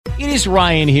It is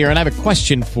Ryan here, and I have a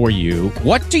question for you.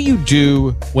 What do you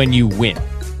do when you win?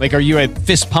 Like, are you a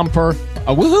fist pumper,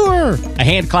 a woohooer, a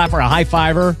hand clapper, a high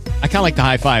fiver? I kind of like the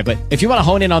high five, but if you want to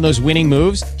hone in on those winning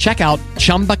moves, check out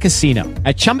Chumba Casino.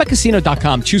 At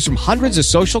ChumbaCasino.com, choose from hundreds of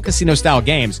social casino-style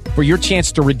games for your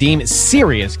chance to redeem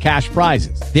serious cash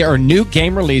prizes. There are new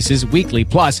game releases weekly,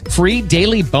 plus free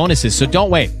daily bonuses. So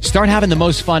don't wait. Start having the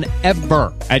most fun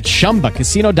ever at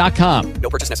ChumbaCasino.com.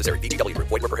 No purchase necessary. VGW. Void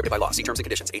where prohibited by law. See terms and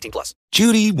conditions. 18+.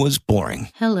 Judy was boring.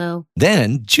 Hello.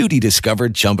 Then Judy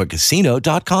discovered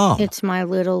ChumbaCasino.com. It's my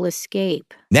little escape.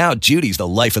 Now Judy's the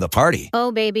life of the party.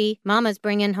 Oh, baby, mama's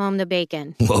bringing home the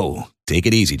bacon. Whoa, take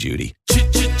it easy, Judy.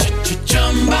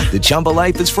 The Chumba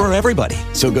life is for everybody.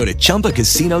 So go to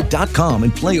ChumbaCasino.com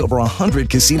and play over 100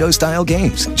 casino-style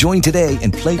games. Join today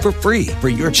and play for free for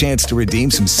your chance to redeem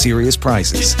some serious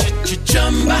prizes.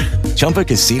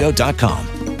 ChumbaCasino.com.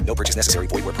 No purchase necessary.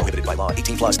 Void where prohibited by law.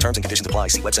 18+. Terms and conditions apply.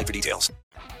 See website for details.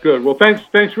 Good. Well,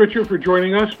 thanks, Richard, for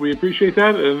joining us. We appreciate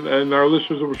that, and our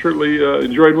listeners have certainly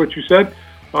enjoyed what you said.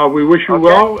 We wish you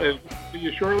well, and see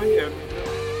you shortly. And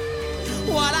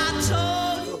what I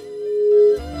told you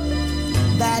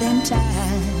that in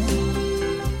time.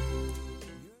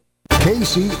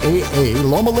 KCAA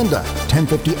Loma Linda,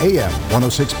 1050 AM,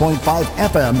 106.5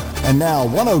 FM, and now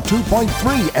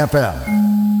 102.3 FM.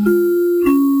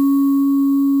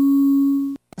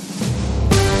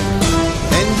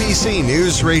 NBC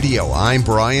News Radio, I'm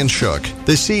Brian Shook.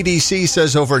 The CDC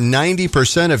says over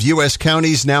 90% of U.S.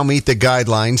 counties now meet the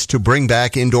guidelines to bring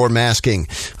back indoor masking.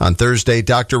 On Thursday,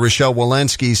 Dr. Rochelle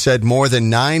Walensky said more than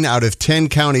 9 out of 10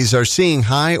 counties are seeing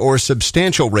high or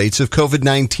substantial rates of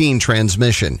COVID-19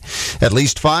 transmission. At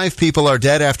least 5 people are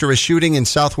dead after a shooting in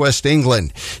southwest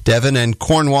England. Devon and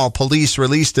Cornwall police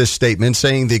released a statement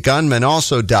saying the gunman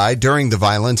also died during the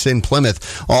violence in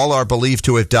Plymouth. All are believed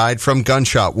to have died from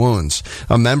gunshot wounds.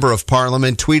 A member of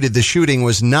Parliament tweeted the shooting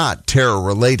was not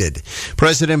terror-related.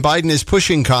 President Biden is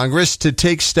pushing Congress to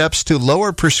take steps to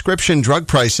lower prescription drug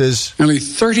prices. Nearly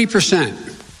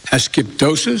 30% have skipped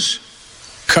doses,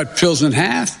 cut pills in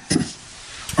half,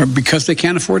 or because they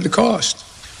can't afford the cost.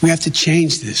 We have to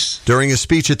change this. During a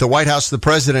speech at the White House, the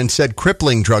president said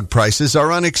crippling drug prices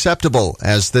are unacceptable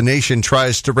as the nation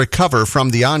tries to recover from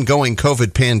the ongoing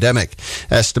COVID pandemic.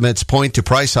 Estimates point to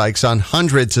price hikes on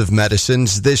hundreds of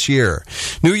medicines this year.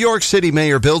 New York City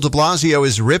Mayor Bill de Blasio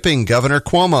is ripping Governor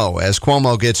Cuomo as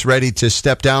Cuomo gets ready to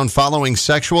step down following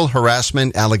sexual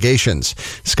harassment allegations.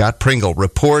 Scott Pringle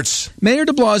reports. Mayor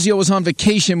de Blasio was on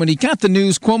vacation when he got the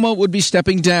news Cuomo would be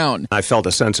stepping down. I felt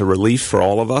a sense of relief for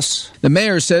all of us. The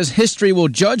mayor says history will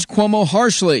judge Cuomo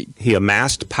harshly. He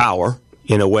amassed power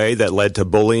in a way that led to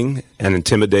bullying and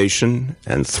intimidation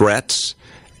and threats.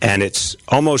 And it's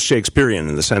almost Shakespearean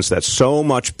in the sense that so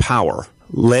much power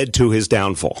led to his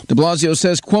downfall. De Blasio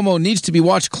says Cuomo needs to be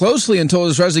watched closely until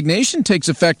his resignation takes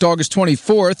effect August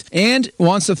 24th and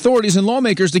wants authorities and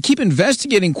lawmakers to keep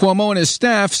investigating Cuomo and his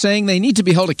staff, saying they need to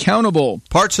be held accountable.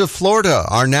 Parts of Florida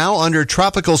are now under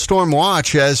tropical storm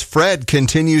watch as Fred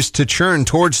continues to churn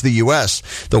towards the U.S.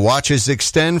 The watches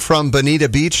extend from Bonita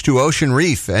Beach to Ocean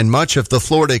Reef and much of the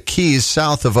Florida Keys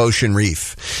south of Ocean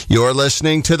Reef. You're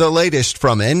listening to the latest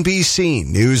from NBC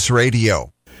News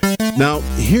Radio. Now,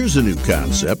 here's a new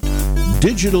concept,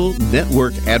 digital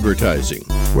network advertising,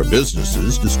 where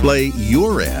businesses display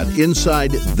your ad inside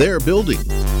their building.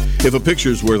 If a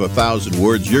picture's worth 1,000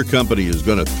 words, your company is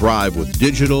going to thrive with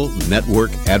digital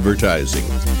network advertising.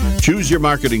 Choose your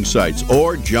marketing sites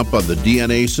or jump on the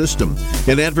DNA system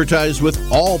and advertise with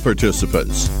all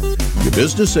participants. Your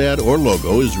business ad or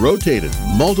logo is rotated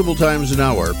multiple times an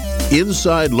hour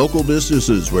inside local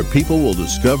businesses where people will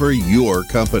discover your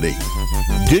company.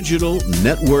 Digital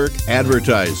network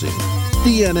advertising.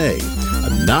 DNA, a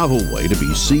novel way to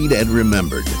be seen and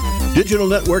remembered. Digital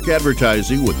network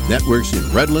advertising with networks in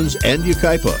Redlands and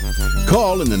Yucaipa.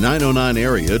 Call in the 909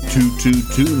 area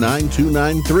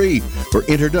 222-9293 for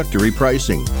introductory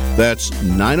pricing. That's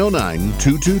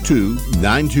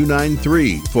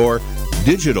 909-222-9293 for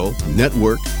digital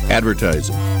network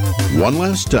advertising. One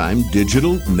last time,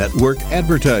 digital network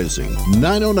advertising.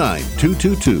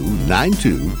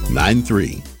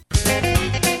 909-222-9293.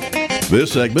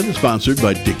 This segment is sponsored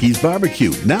by Dickey's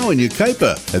Barbecue, now in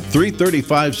Yucaipa at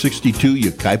 33562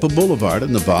 Yucaipa Boulevard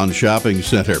in the Vaughn Shopping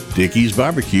Center. Dickey's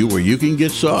Barbecue, where you can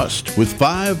get sauced with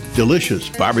 5 delicious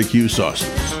barbecue sauces.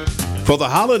 For the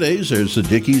holidays, there's the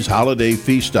Dickies Holiday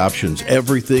Feast options.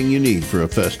 Everything you need for a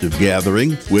festive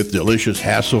gathering with delicious,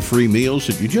 hassle-free meals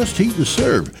that you just heat and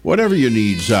serve, whatever your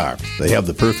needs are. They have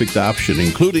the perfect option,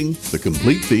 including the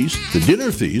complete feast, the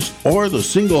dinner feast, or the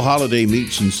single holiday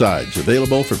meats and sides,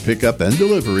 available for pickup and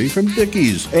delivery from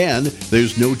Dickies. And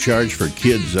there's no charge for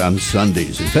kids on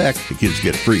Sundays. In fact, the kids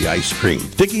get free ice cream.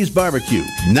 Dickies Barbecue,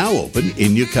 now open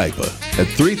in Yucaipa at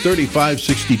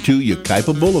 33562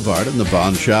 Yucaipa Boulevard in the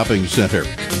Vaughn Shopping Center.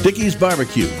 Dickies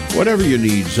Barbecue, whatever your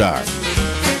needs are.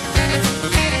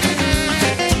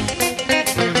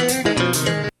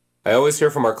 I always hear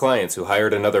from our clients who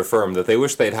hired another firm that they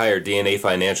wish they'd hired DNA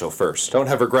Financial first. Don't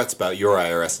have regrets about your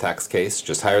IRS tax case.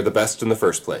 Just hire the best in the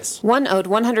first place. One owed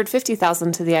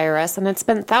 $150,000 to the IRS and had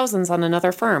spent thousands on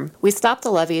another firm. We stopped the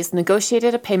levies,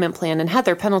 negotiated a payment plan, and had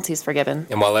their penalties forgiven.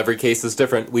 And while every case is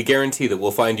different, we guarantee that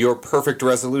we'll find your perfect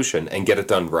resolution and get it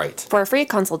done right. For a free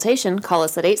consultation, call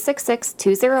us at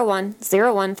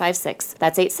 866-201-0156.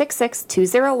 That's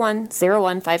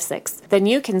 866-201-0156. Then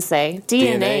you can say,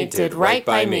 DNA did right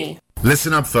by me.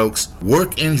 Listen up, folks.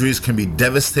 Work injuries can be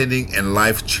devastating and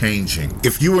life-changing.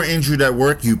 If you were injured at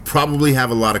work, you probably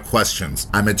have a lot of questions.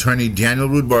 I'm attorney Daniel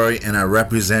Rudbury, and I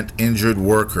represent injured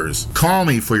workers. Call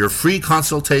me for your free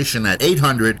consultation at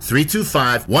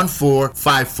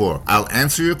 800-325-1454. I'll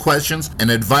answer your questions and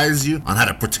advise you on how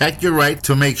to protect your right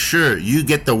to make sure you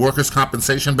get the workers'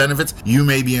 compensation benefits you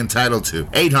may be entitled to.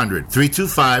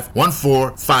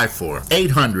 800-325-1454.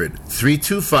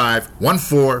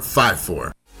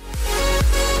 800-325-1454.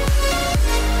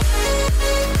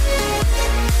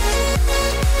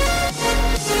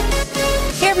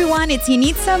 It's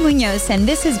Yanitza Munoz, and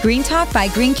this is Green Talk by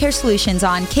Green Care Solutions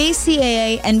on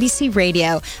KCAA NBC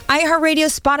Radio, iHeartRadio,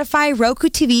 Spotify, Roku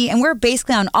TV, and we're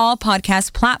basically on all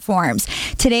podcast platforms.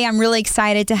 Today, I'm really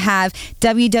excited to have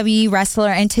WWE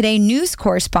wrestler and Today news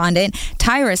correspondent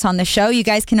Tyrus on the show. You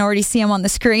guys can already see him on the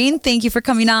screen. Thank you for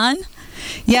coming on.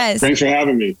 Yes. Thanks for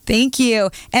having me. Thank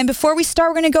you. And before we start,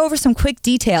 we're going to go over some quick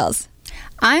details.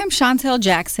 I am Chantel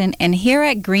Jackson, and here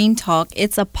at Green Talk,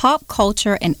 it's a pop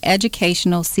culture and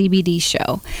educational CBD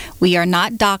show. We are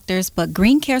not doctors, but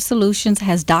Green Care Solutions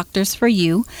has doctors for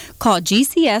you. Call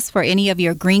GCS for any of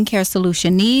your Green Care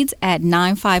Solution needs at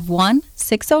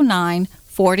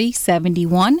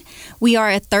 951-609-4071. We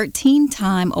are a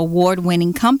 13-time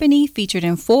award-winning company featured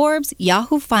in Forbes,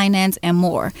 Yahoo Finance, and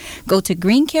more. Go to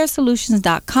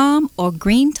greencaresolutions.com or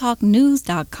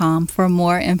greentalknews.com for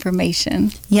more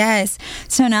information. Yes.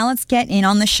 So now let's get in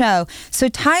on the show. So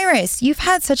Tyrus, you've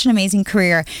had such an amazing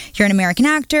career. You're an American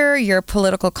actor, you're a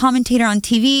political commentator on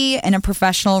TV, and a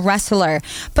professional wrestler.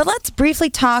 But let's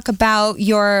briefly talk about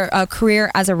your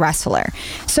career as a wrestler.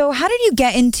 So how did you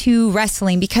get into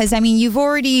wrestling? Because, I mean, you've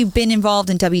already been involved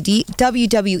in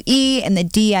WWE and the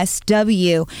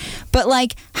DSW, but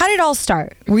like, how did it all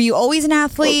start? Were you always an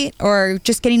athlete or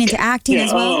just getting into acting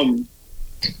as well?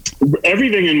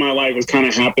 Everything in my life has kind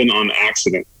of happened on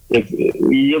accident. If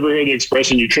you ever hear the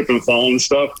expression you trip and fall and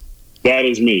stuff, that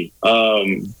is me.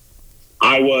 I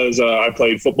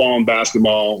played football and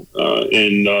basketball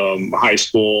in high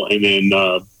school, and then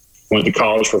went to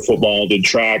college for football, did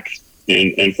track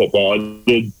and football.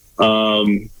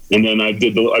 And then I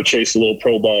chased a little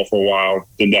pro ball for a while,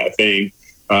 did that thing.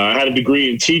 I had a degree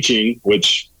in teaching,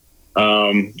 which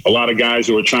a lot of guys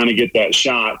who are trying to get that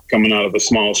shot coming out of a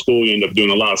small school, you end up doing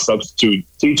a lot of substitute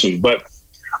teaching. But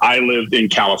I lived in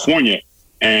California,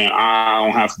 and I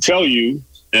don't have to tell you,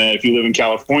 if you live in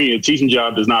California, a teaching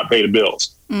job does not pay the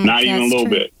bills, not even a little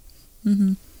bit.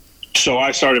 Mm-hmm. So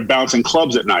I started bouncing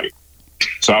clubs at night.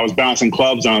 So I was bouncing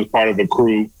clubs, and I was part of a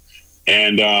crew.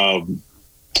 And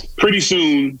pretty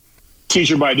soon,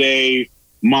 teacher by day,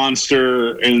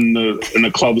 monster in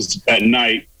the clubs at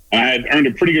night. And I had earned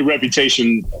a pretty good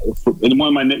reputation. One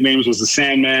of my nicknames was the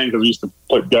Sandman, because we used to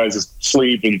put guys to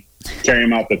sleep and carry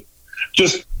them out.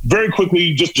 Just very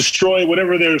quickly, just destroy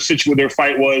whatever their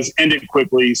fight was, end it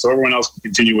quickly so everyone else could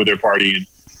continue with their party.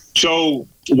 So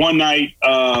one night,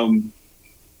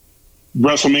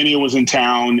 WrestleMania was in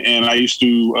town, and I used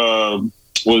to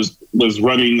was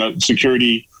running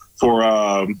security for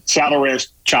Saddle Ranch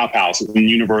Chop House in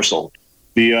Universal.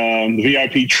 The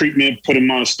VIP treatment put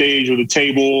him on a stage with a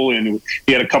table, and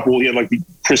he had like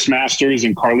Chris Masters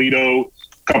and Carlito,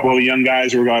 a couple of the young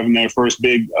guys who were having their first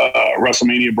big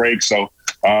WrestleMania break. So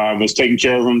I was taking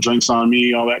care of them, drinks on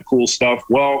me, all that cool stuff.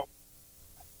 Well,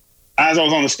 as I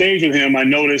was on the stage with him, I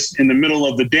noticed in the middle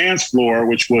of the dance floor,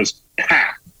 which was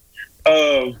packed,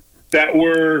 that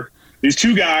were these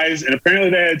two guys, and apparently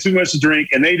they had too much to drink,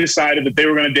 and they decided that they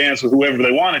were going to dance with whoever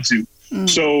they wanted to. Mm.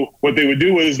 So what they would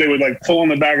do is they would like pull on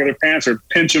the back of their pants or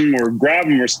pinch them or grab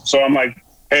them. So I'm like,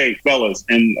 hey, fellas.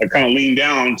 And I kind of leaned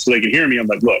down so they could hear me. I'm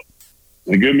like, look,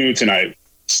 I'm in a good mood tonight.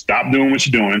 Stop doing what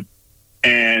you're doing,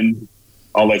 and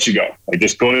I'll let you go. Like,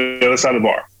 just go to the other side of the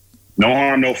bar. No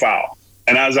harm, no foul.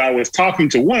 And as I was talking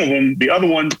to one of them, the other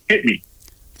one hit me,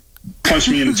 punched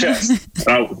me in the chest.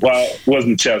 Well, it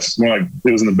wasn't the chest, more like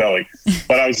it was in the belly.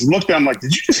 But I was looked at him like,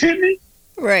 did you just hit me?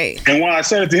 Right. And when I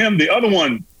said it to him, the other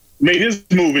one made his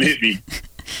move and hit me.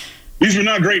 These were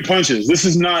not great punches. This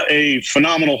is not a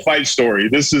phenomenal fight story.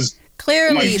 This is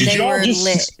clearly they were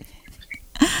lit.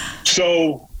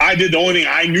 So I did the only thing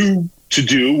I knew to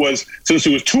do was, since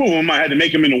there was two of them, I had to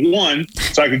make them into one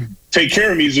so I could take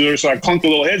care of them easier. So I clunked the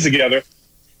little heads together,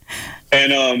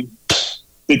 and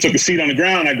they took a seat on the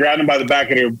ground. I grabbed them by the back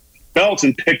of their belts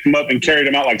and picked them up and carried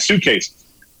them out like suitcases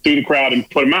through the crowd and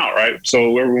put them out. Right.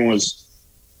 So everyone was,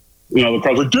 the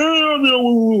crowd was like, damn,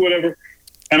 whatever.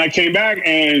 And I came back,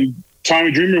 and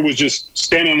Tommy Dreamer was just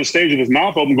standing on the stage with his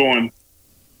mouth open going,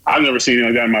 I've never seen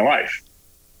anything like that in my life.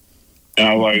 And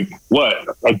I was like,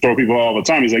 what? I throw people all the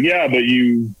time. He's like, yeah, but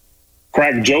you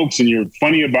crack jokes and you're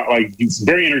funny about, like, it's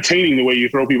very entertaining the way you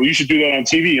throw people. You should do that on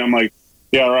TV. I'm like,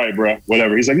 yeah, all right, bro,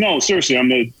 whatever. He's like, no, seriously.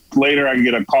 Later I can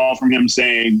get a call from him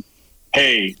saying,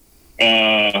 hey,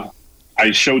 I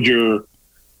showed your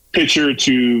picture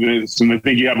to this, and I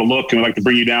think you have a look, and I'd like to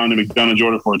bring you down to McDonough,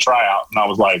 Georgia for a tryout. And I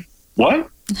was like, what?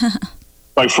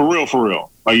 Like, for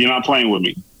real. Like, you're not playing with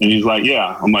me. And he's like,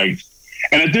 yeah. I'm like,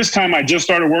 and at this time, I just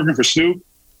started working for Snoop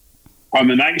on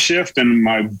the night shift, and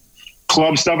my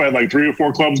club stuff, I had like 3 or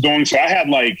 4 clubs going. So I had,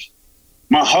 like,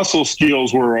 my hustle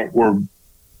skills were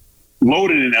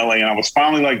loaded in LA. And I was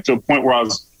finally, like, to a point where I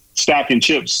was stacking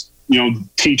chips,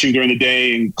 teaching during the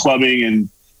day and clubbing and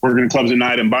working in clubs at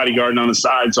night and bodyguarding on the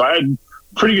side. So I had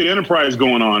pretty good enterprise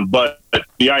going on. But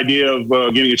the idea of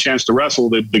getting a chance to wrestle,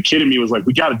 the kid in me was like,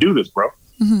 we got to do this, bro.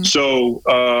 Mm-hmm. So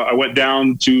I went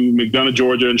down to McDonough,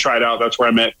 Georgia, and tried out. That's where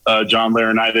I met John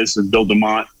Laurinaitis and Bill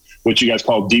DeMont, which you guys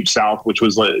call Deep South, which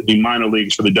was the minor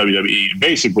leagues for the WWE.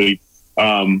 Basically,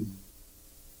 the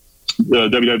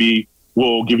WWE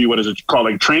will give you what is called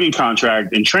a training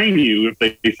contract and train you if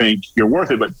they think you're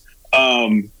worth it. But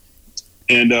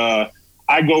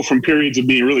I go from periods of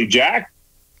being really jacked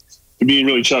to being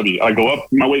really chubby. I go up,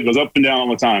 my weight goes up and down all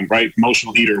the time, right?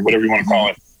 Emotional eater, whatever you want to call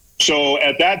it. So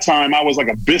at that time, I was like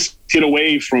a biscuit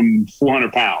away from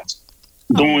 400 pounds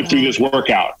going through this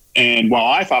workout. And while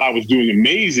I thought I was doing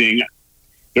amazing,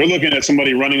 they're looking at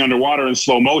somebody running underwater in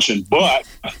slow motion. But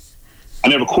I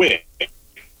never quit.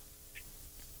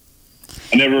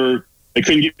 They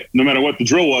couldn't get, no matter what the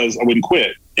drill was, I wouldn't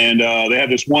quit. And they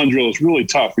had this one drill that's really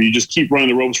tough where you just keep running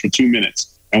the ropes for 2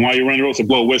 minutes. And while you're running the ropes, they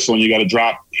blow a whistle and you got to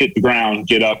drop, hit the ground,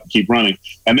 get up, keep running.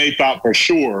 And they thought for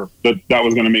sure that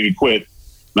was going to make me quit.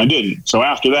 And I didn't. So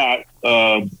after that,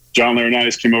 John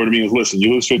Laurinaitis came over to me and was, listen,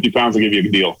 you lose 50 pounds, I'll give you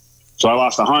a deal. So I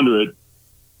lost 100,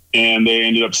 and they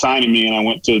ended up signing me, and I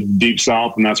went to Deep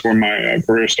South, and that's where my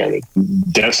career started.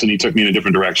 Destiny took me in a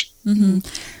different direction. Mm-hmm.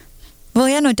 Well,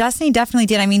 yeah, no, Destiny definitely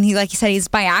did. I mean, he, like you said, he's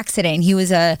by accident. He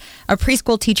was a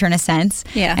preschool teacher in a sense.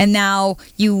 Yeah. And now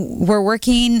you were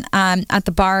working at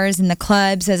the bars and the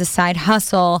clubs as a side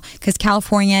hustle because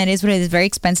California, it is what it is, very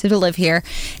expensive to live here.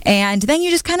 And then you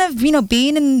just kind of,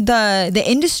 being in the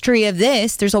industry of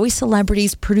this, there's always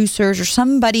celebrities, producers, or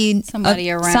somebody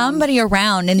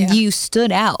around, and you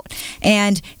stood out.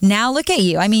 And now look at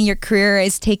you. I mean, your career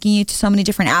is taking you to so many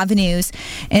different avenues.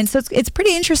 And so it's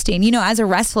pretty interesting. As a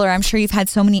wrestler, I'm sure you've had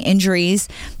so many injuries.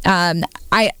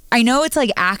 I know it's like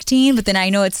acting, but then I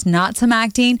know it's not some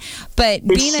acting. But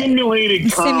being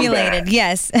simulated combat.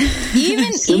 Yes.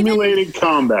 Simulated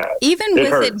combat. Even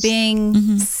with it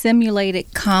being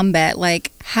simulated combat,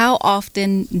 like how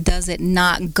often does it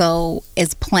not go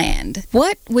as planned?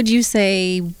 What would you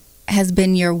say has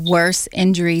been your worst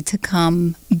injury to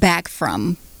come back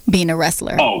from being a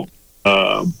wrestler?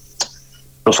 The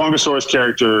Funkasaurus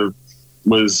character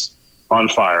was on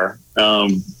fire.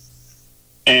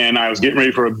 And I was getting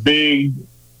ready for a big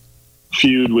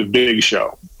feud with Big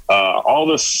Show. All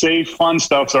the safe, fun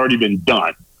stuff's already been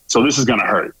done. So this is going to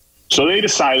hurt. So they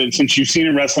decided, since you've seen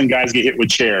in wrestling, guys get hit with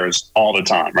chairs all the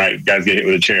time, right? Guys get hit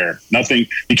with a chair. Nothing,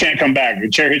 you can't come back. If a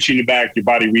chair hits you in the back, your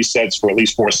body resets for at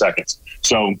least 4 seconds.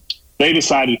 So they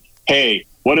decided, hey,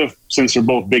 what if, since they're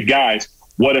both big guys,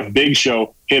 what if Big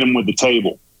Show hit him with the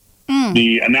table,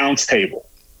 the announce table?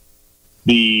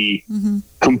 The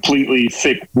completely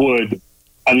thick wood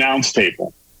announce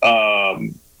table.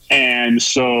 And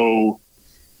so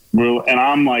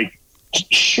I'm like,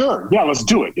 sure, yeah, let's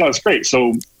do it. Yeah, that's great.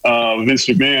 So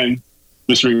Mr.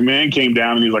 McMahon came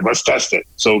down and he's like, let's test it.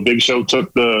 So Big Show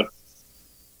took the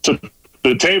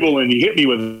table and he hit me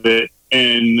with it,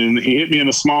 and then he hit me in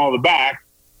the small of the back,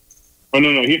 Oh,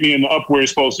 no, hit me in the up where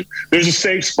it's supposed to. There's a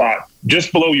safe spot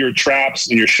just below your traps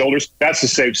and your shoulders. That's a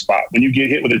safe spot. When you get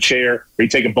hit with a chair or you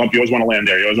take a bump, you always want to land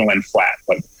there. You always want to land flat.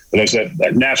 Like I said,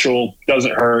 that natural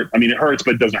doesn't hurt. I mean, it hurts,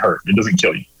 but it doesn't hurt. It doesn't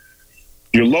kill you.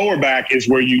 Your lower back is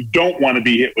where you don't want to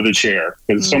be hit with a chair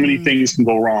because so many things can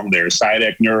go wrong there.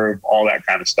 Sciatic nerve, all that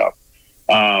kind of stuff.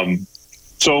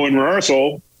 So in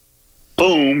rehearsal,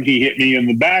 boom, he hit me in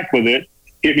the back with it.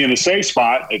 Hit me in a safe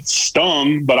spot. It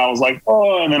stung, but I was like,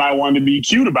 oh, and then I wanted to be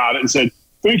cute about it and said,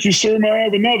 thank you, sir. May I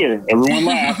have another? Everyone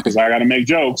laughed because I got to make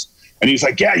jokes. And he's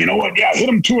like, yeah, you know what? Yeah, hit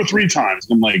him 2 or 3 times.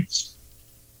 I'm like,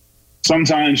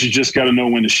 sometimes you just got to know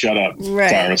when to shut up,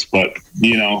 Cyrus. But,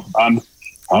 you know,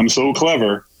 I'm so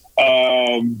clever.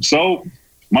 So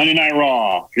Monday Night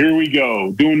Raw, here we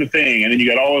go, doing the thing. And then you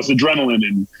got all this adrenaline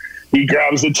and he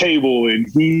grabs the table and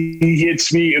he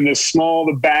hits me in the small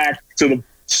of the back to the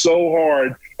so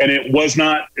hard, and it was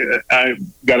not. I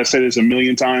gotta say this a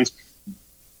million times.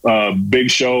 Big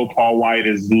Show, Paul White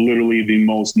is literally the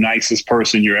most nicest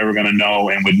person you're ever gonna know,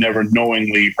 and would never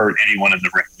knowingly hurt anyone in the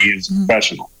ring. He is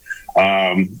professional.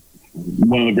 One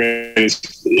of the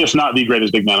greatest, if not the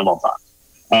greatest, big man of all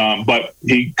time. But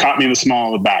he caught me in the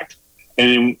small of the back,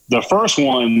 and in the first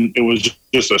one, it was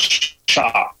just a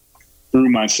shot through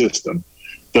my system.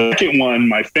 The second one,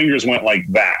 my fingers went like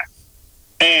that.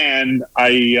 And I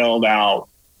yelled out,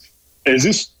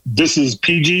 this is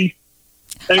PG?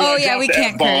 Anyway, oh, yeah, we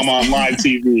can't F-bomb on live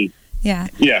TV. Yeah.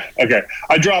 Yeah, okay.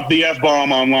 I dropped the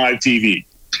F-bomb on live TV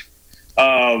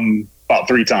about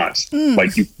 3 times.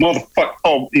 Like, you motherfucker.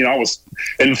 Oh, you know, I was,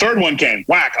 and the third one came,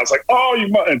 whack. I was like, oh,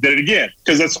 you and did it again.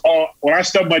 Because that's all, when I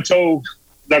stub my toe,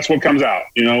 that's what comes out,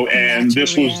 you know, and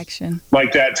this was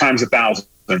like that times 1,000.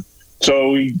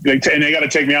 So they got to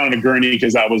take me out on a gurney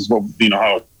because that was, you know,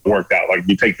 how it worked out. Like,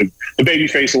 you take the baby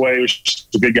face away, which is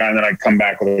the big guy, and then I come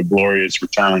back with a glorious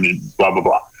return and blah, blah,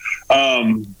 blah.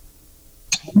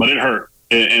 But it hurt.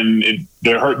 And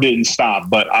the hurt didn't stop,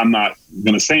 but I'm not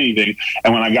going to say anything.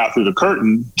 And when I got through the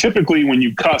curtain, typically when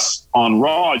you cuss on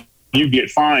Raw, you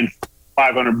get fined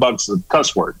 $500 a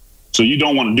cuss word. So you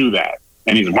don't want to do that.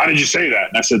 And he's like, why did you say that?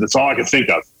 And I said, that's all I could think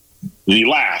of. And he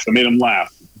laughed. I made him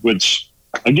laugh, which,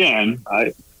 again,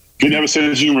 I could never say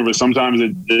this humor, but sometimes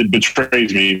it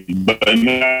betrays me. But in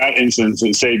that instance,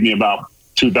 it saved me about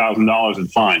 $2,000 in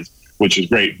fines, which is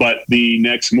great. But the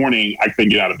next morning, I couldn't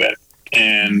get out of bed.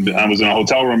 And I was in a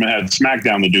hotel room and had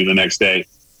SmackDown to do the next day.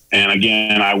 And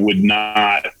again, I would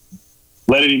not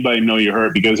let anybody know you're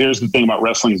hurt, because here's the thing about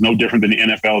wrestling is no different than the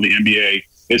NFL, the NBA.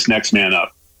 It's next man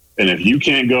up. And if you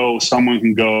can't go, someone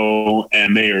can go,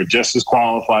 and they are just as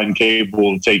qualified and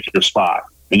capable to take your spot.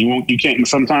 And you can't,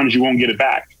 sometimes you won't get it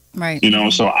back. Right. You know,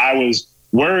 so I was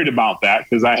worried about that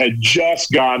because I had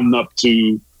just gotten up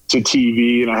to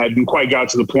TV and I hadn't quite got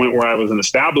to the point where I was an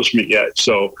establishment yet.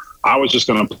 So I was just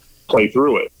going to play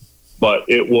through it. But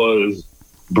it was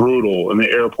brutal in the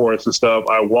airports and stuff.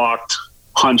 I walked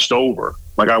hunched over.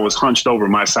 Like, I was hunched over.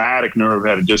 My sciatic nerve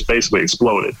had just basically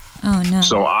exploded. Oh, no.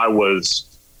 So I was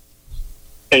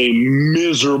a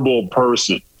miserable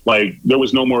person. Like, there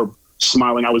was no more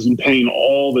smiling. I was in pain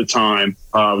all the time.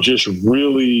 Just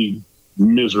really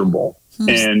miserable.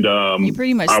 And you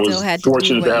pretty much I still was had to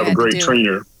fortunate to have a great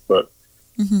trainer. But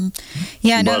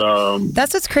yeah, no,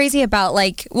 that's what's crazy about,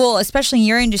 like, well, especially in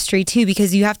your industry too,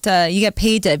 because you get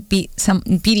paid to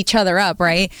beat each other up,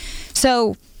 right?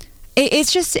 So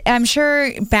it's just, I'm sure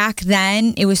back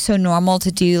then it was so normal to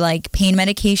do like pain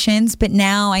medications, but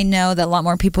now I know that a lot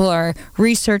more people are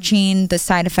researching the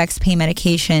side effects of pain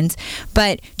medications.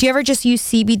 But do you ever just use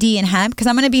CBD and hemp? Because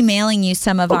I'm going to be mailing you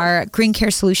some of our Green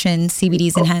Care Solutions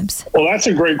CBDs and hemps. Well, that's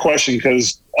a great question,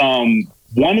 because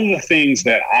one of the things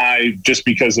that I, just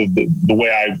because of the way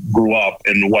I grew up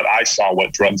and what I saw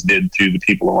what drugs did to the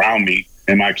people around me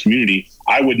in my community,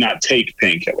 I would not take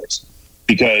painkillers,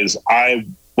 because I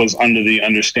was under the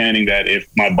understanding that if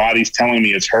my body's telling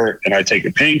me it's hurt and I take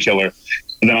a painkiller,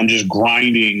 then I'm just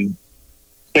grinding.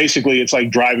 Basically, it's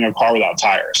like driving a car without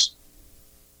tires.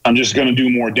 I'm just going to do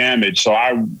more damage. So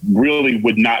I really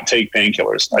would not take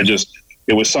painkillers.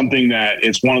 It was something that,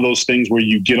 it's one of those things where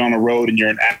you get on a road and you're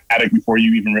an addict before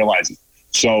you even realize it.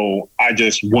 So I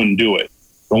just wouldn't do it.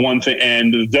 The one thing,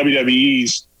 and the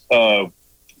WWE's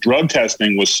drug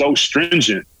testing was so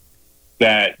stringent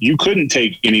that you couldn't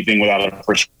take anything without a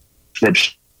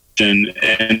prescription,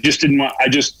 and just didn't want,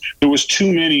 there was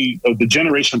too many of the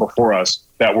generation before us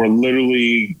that were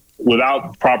literally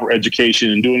without proper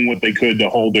education and doing what they could to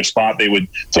hold their spot. They would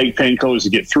take painkillers to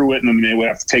get through it, and then they would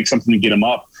have to take something to get them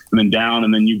up and then down.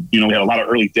 And then we had a lot of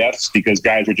early deaths because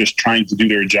guys were just trying to do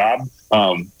their job,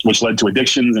 which led to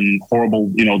addictions and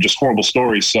horrible, just horrible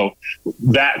stories. So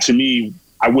that, to me,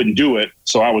 I wouldn't do it.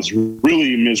 So I was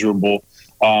really miserable.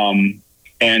 And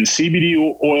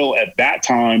CBD oil at that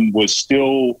time was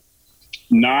still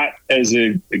not as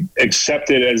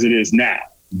accepted as it is now.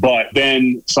 But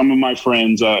then some of my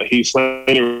friends, Heath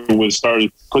Slater,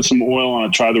 started put some oil on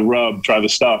it, try the rub, try the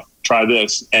stuff, try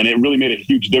this, and it really made a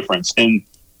huge difference. And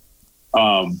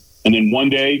then one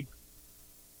day,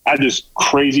 I had this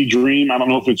crazy dream. I don't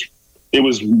know if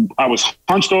I was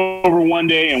hunched over one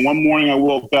day, and one morning I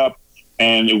woke up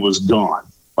and it was gone.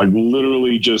 Like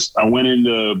literally, I went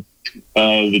into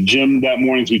the gym that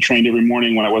morning. So we trained every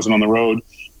morning when I wasn't on the road,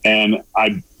 and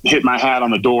I hit my hat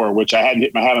on the door, which I hadn't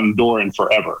hit my hat on the door in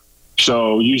forever.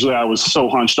 So usually I was so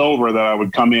hunched over that I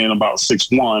would come in about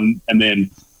 6'1", and then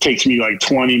takes me like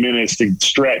 20 minutes to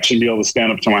stretch and be able to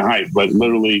stand up to my height. But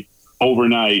literally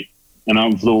overnight, and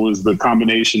it was the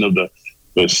combination of the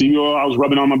CBD oil I was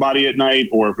rubbing on my body at night,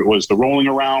 or if it was the rolling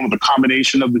around, or the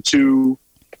combination of the two,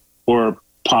 or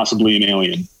possibly an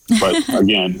alien. But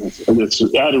again,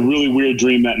 I had a really weird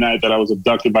dream that night that I was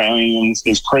abducted by aliens.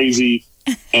 It's crazy.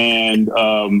 And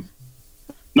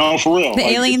no, for real. The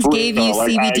aliens gave you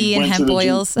CBD and hemp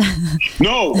oils.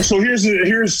 No. So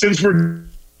here's since we're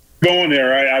going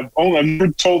there, I've never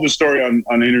told the story on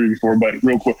an interview before, but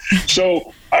real quick.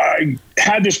 So I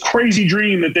had this crazy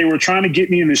dream that they were trying to get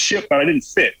me in the ship, but I didn't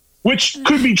fit, which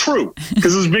could be true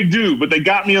because it was a big dude. But they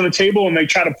got me on the table and they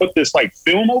tried to put this like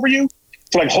film over you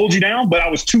to like hold you down, but I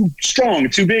was too strong,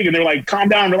 too big, and they're like, calm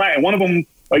down, relax. And one of them,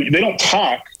 like, they don't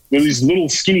talk. They're these little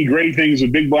skinny gray things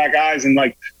with big black eyes, and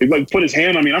like they like put his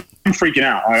hand on me. And I'm freaking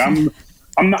out. Like,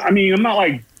 I'm not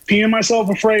like peeing myself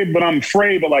afraid, but I'm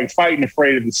afraid, but like fighting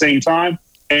afraid at the same time.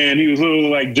 And he was literally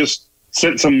like just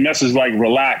sent some message like,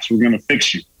 relax, we're gonna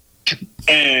fix you.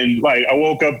 And like I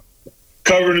woke up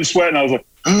covered in sweat, and I was like,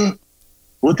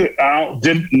 what the? I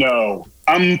didn't know.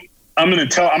 I'm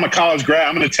a college grad.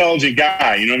 I'm an intelligent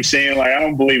guy. You know what I'm saying? Like I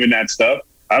don't believe in that stuff.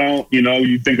 I don't,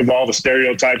 you think of all the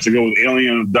stereotypes that go with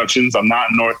alien abductions. I'm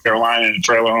not in North Carolina in a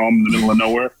trailer home in the middle of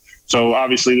nowhere. So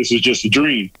obviously this was just a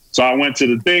dream. So I went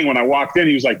to the thing. When I walked in,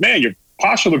 he was like, man, your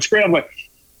posture looks great. I'm like,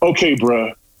 okay,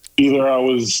 bruh, either I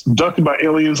was abducted by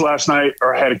aliens last night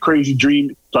or I had a crazy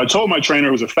dream. So I told my trainer,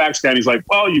 who was a fax guy, he's like,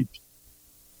 well,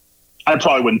 I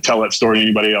probably wouldn't tell that story to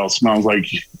anybody else. And I was like,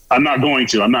 I'm not going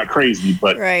to. I'm not crazy.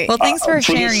 But right. Well, thanks for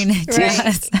sharing it to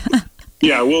us.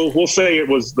 Yeah, we'll say it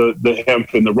was the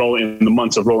hemp and the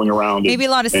months of rolling around. Maybe a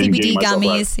lot of CBD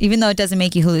gummies, even though it doesn't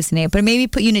make you hallucinate, but maybe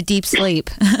put you in a deep sleep.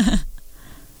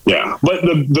 Yeah, but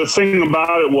the thing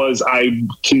about it was I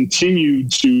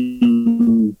continued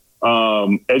to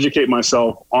educate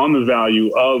myself on the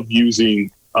value of using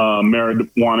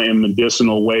marijuana in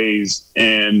medicinal ways,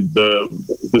 and the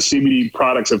CBD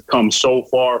products have come so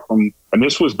far from, and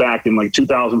this was back in like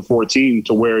 2014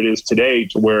 to where it is today,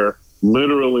 to where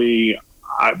literally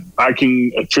I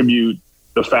can attribute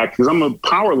the fact, because I'm a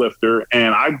power lifter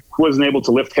and I wasn't able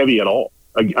to lift heavy at all.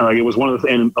 Like it was one of the,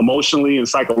 and emotionally and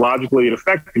psychologically it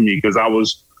affected me because I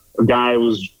was a guy who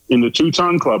was in the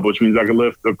 2-ton club, which means I could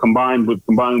lift combined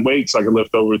weights, I could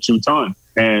lift over 2 ton,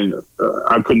 and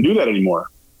I couldn't do that anymore.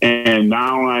 And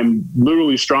now I'm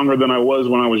literally stronger than I was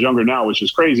when I was younger now, which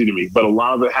is crazy to me. But a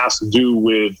lot of it has to do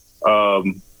with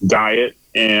diet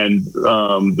and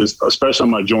this, especially on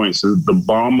my joints, the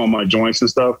balm on my joints and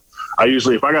stuff. I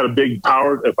usually, if I got a big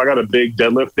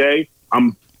deadlift day,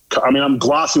 I'm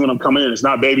glossy when I'm coming in. It's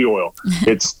not baby oil.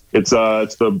 It's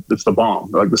the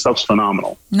balm. Like the stuff's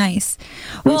phenomenal. Nice.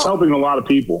 Well, it's helping a lot of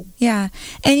people. Yeah.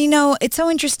 And it's so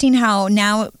interesting how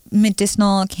now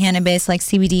medicinal cannabis like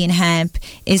CBD and hemp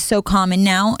is so common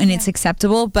now and it's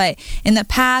acceptable. But in the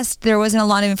past, there wasn't a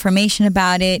lot of information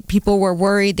about it. People were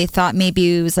worried. They thought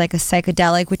maybe it was like a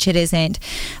psychedelic, which it isn't.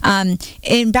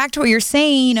 And back to what you're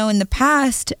saying, in the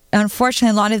past,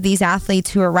 unfortunately, a lot of these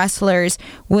athletes who are wrestlers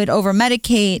would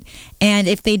over-medicate. And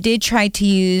if they did try to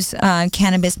use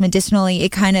cannabis medicinally,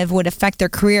 it kind of would affect their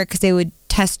career because they would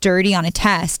test dirty on a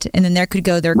test and then there could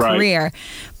go their career.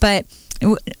 But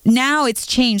now it's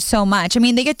changed so much. I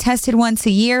mean, they get tested once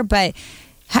a year, but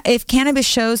if cannabis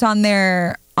shows on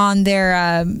their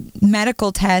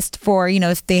medical test for,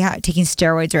 if they are taking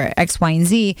steroids or X, Y, and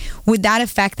Z, would that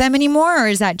affect them anymore or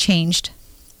is that changed?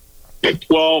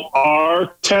 Well, our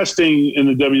testing in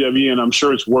the WWE, and I'm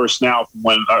sure it's worse now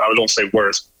when, I don't say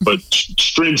worse, but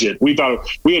stringent. We thought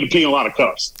we had to pee in a lot of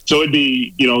cups. So it'd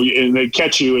be, and they'd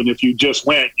catch you, and if you just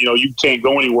went, you can't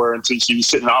go anywhere until you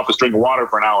sit in the office drinking water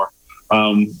for an hour,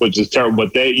 which is terrible.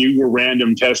 But you were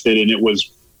random tested, and it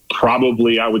was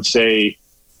probably, I would say,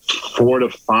 4 to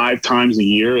 5 times a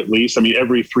year at least. I mean,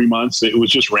 every 3 months, it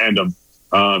was just random.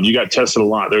 You got tested a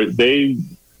lot. They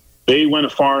they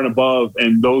went far and above,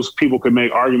 and those people could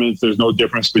make arguments. There's no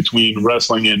difference between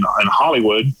wrestling and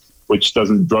Hollywood, which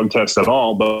doesn't drug test at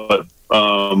all, but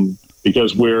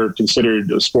because we're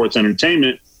considered sports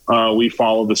entertainment, we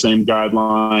follow the same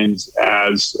guidelines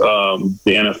as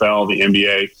the NFL, the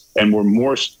NBA, and we're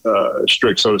more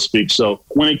strict, so to speak. So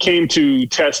when it came to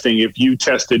testing, if you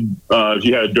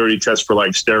had a dirty test for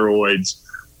like steroids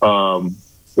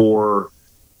or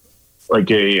like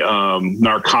a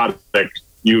narcotic,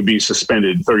 you would be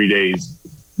suspended 30 days,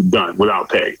 done, without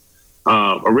pay.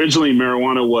 Originally,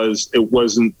 marijuana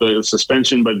wasn't the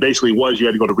suspension, but basically you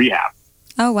had to go to rehab.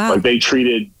 Oh, wow. Like they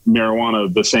treated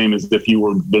marijuana the same as if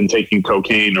you been taking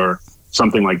cocaine or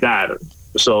something like that.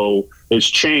 So it's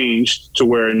changed to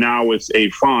where now it's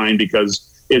a fine,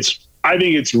 because I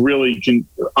think it's really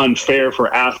unfair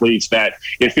for athletes that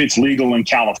if it's legal in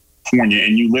California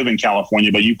and you live in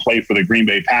California, but you play for the Green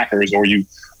Bay Packers or you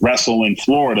wrestle in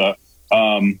Florida,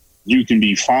 you can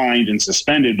be fined and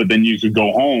suspended, but then you could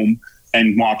go home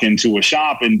and walk into a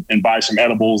shop and buy some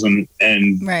edibles and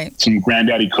some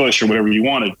Granddaddy Kush or whatever you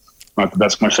wanted. Not that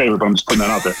that's my favorite, but I'm just putting that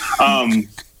out there.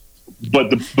 But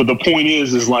the point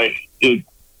is like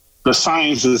the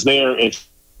science is there. It's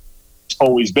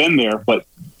always been there, but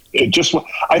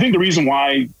I think the reason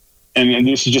why, and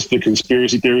this is just the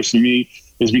conspiracy theorist to me,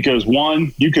 is because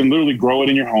one, you can literally grow it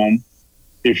in your home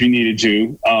if you needed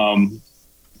to.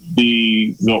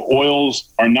 The oils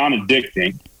are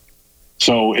non-addicting.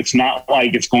 So it's not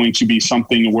like it's going to be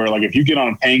something where, like, if you get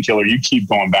on a painkiller, you keep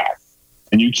going back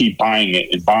and you keep buying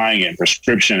it,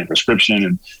 prescription.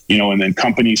 And, and then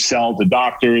companies sell to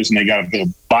doctors and they got to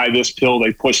buy this pill.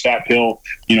 They push that pill,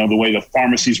 the way the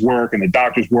pharmacies work and the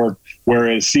doctors work.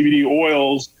 Whereas CBD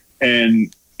oils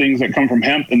and things that come from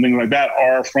hemp and things like that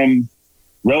are from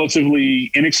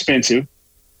relatively inexpensive.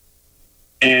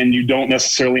 And you don't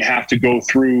necessarily have to go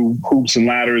through hoops and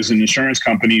ladders and insurance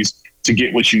companies to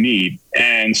get what you need.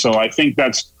 And so I think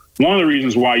that's one of the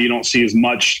reasons why you don't see as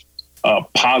much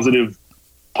positive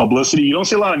publicity. You don't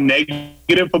see a lot of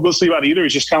negative publicity about it either.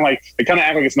 It's just kind of like, they kind of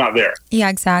act like it's not there. Yeah,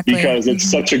 exactly. Because it's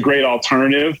such a great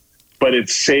alternative, but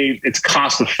it's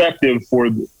cost effective for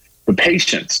the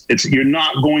patients. You're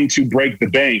not going to break the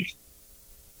bank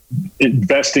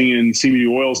investing in CBD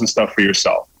oils and stuff for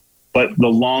yourself. But the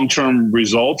long-term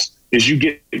results is you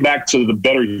get back to the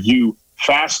better you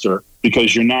faster,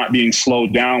 because you're not being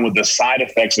slowed down with the side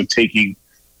effects of taking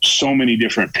so many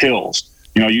different pills.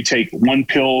 You take one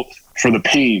pill for the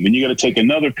pain, then you got to take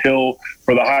another pill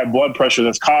for the high blood pressure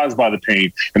that's caused by the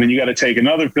pain, and then you got to take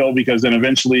another pill because then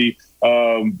eventually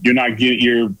you're not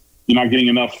getting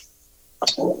enough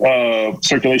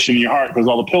circulation in your heart because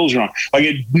all the pills you're on. Like,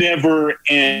 it never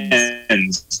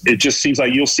ends. It just seems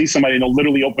like you'll see somebody and they'll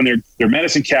literally open their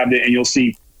medicine cabinet and you'll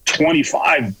see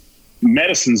 25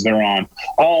 medicines they're on,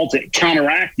 all to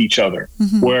counteract each other.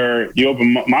 Mm-hmm. Where you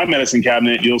open my medicine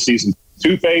cabinet, you'll see some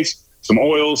toothpaste, some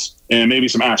oils, and maybe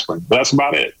some aspirin. But that's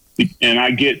about it. And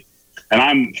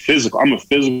I'm physical. I'm a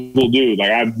physical dude. Like,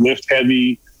 I lift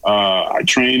heavy. I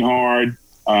train hard.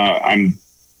 I'm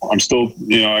still,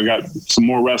 I got some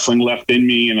more wrestling left in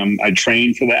me, and I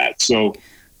train for that. So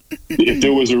if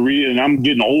there was a reason, I'm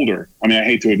getting older. I mean, I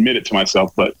hate to admit it to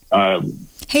myself, but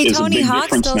hey, Tony Hawk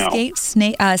still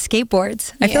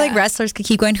skateboards. I feel like wrestlers could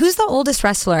keep going. Who's the oldest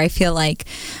wrestler? I feel like,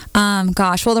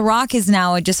 The Rock is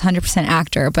now just 100%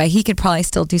 actor, but he could probably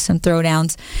still do some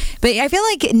throwdowns. But I feel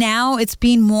like now it's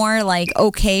being more like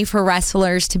okay for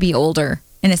wrestlers to be older.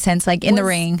 In a sense, like in the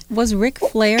ring. Was Ric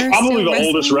Flair probably the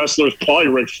oldest wrestler is probably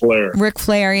Ric Flair. Ric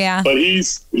Flair, yeah. But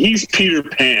he's Peter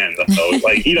Pan, though.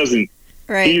 Like, he doesn't.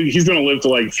 Right. He's going to live to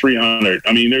like 300.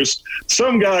 I mean, there's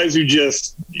some guys who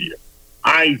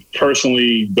I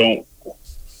personally don't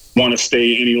want to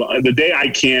stay the day I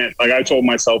can't. Like, I told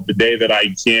myself the day that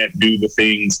I can't do the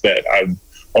things that I've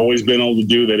always been able to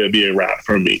do, that it'd be a wrap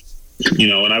for me.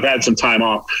 And I've had some time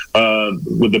off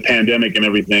with the pandemic and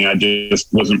everything. I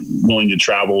just wasn't willing to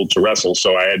travel to wrestle,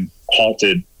 so I had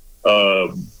halted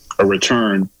a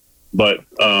return. But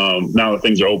now that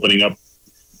things are opening up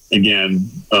again,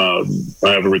 I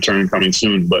have a return coming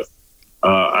soon. But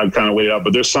I've kind of waited out.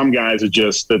 But there's some guys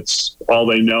that's all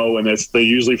they know, and they're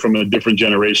usually from a different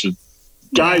generation.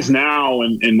 Guys now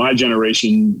in my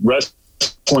generation,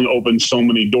 wrestling opens so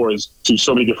many doors to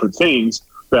so many different things.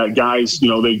 That guys,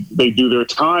 they do their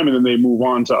time and then they move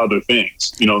on to other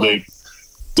things. They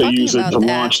use it to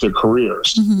launch their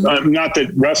careers. Mm-hmm. Not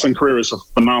that wrestling career is a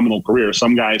phenomenal career.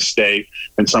 Some guys stay,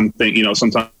 and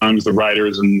sometimes the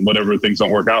writers and whatever things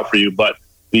don't work out for you. But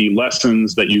the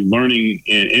lessons that you're learning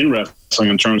in wrestling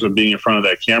in terms of being in front of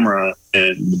that camera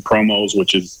and the promos,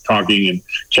 which is talking, and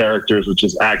characters, which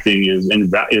is acting,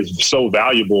 is so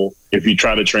valuable if you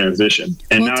try to transition.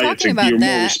 And well, now you're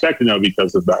more respected now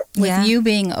because of that. With you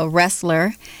being a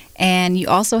wrestler, and you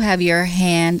also have your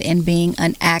hand in being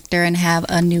an actor and have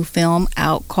a new film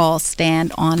out called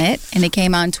Stand On It, and it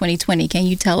came out in 2020. Can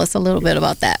you tell us a little bit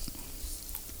about that?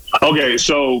 Okay,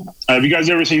 so have you guys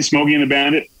ever seen Smokey and the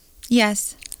Bandit?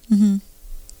 Yes. Mm-hmm.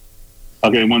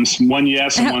 Okay, one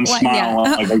yes and one smile.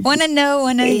 Yeah. One a no,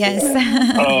 one a yes.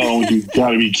 Oh, you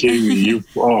gotta be kidding me!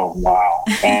 Oh wow!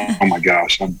 Oh my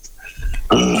gosh!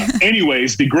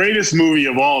 Anyways, the greatest movie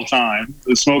of all time,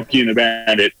 The Smokey and the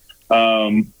Bandit,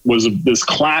 was this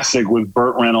classic with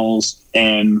Burt Reynolds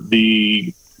and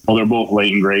they're both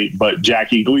late and great, but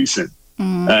Jackie Gleason,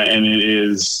 and it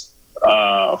is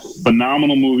a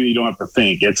phenomenal movie. You don't have to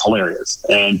think; it's hilarious.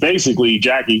 And basically,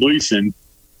 Jackie Gleason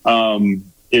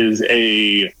is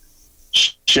a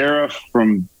sheriff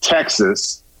from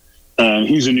Texas, and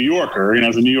he's a New Yorker. And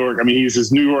as a New York, he's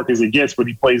as New York as it gets, but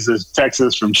he plays this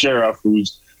Texas from sheriff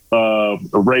who's a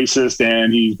racist,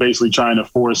 and he's basically trying to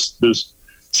force this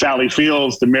Sally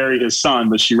Fields to marry his son,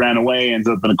 but she ran away, ends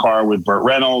up in a car with Burt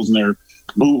Reynolds, and they're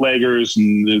bootleggers,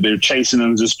 and they're chasing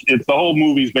them. The whole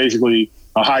movie is basically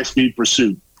a high-speed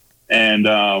pursuit, and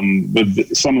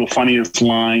with some of the funniest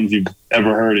lines you've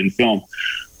ever heard in film.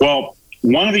 Well,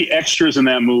 one of the extras in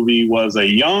that movie was a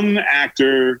young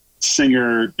actor,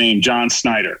 singer named John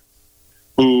Snyder,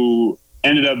 who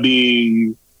ended up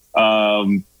being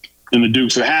in the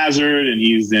Dukes of Hazzard, and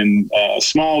he's in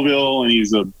Smallville, and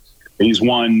he's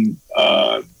won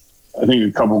I think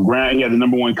a couple Grammy. He had the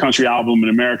 #1 country album in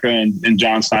America, and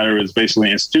John Snyder is basically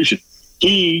an institution.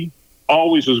 He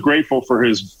always was grateful for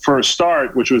his first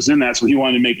start, which was in that, so he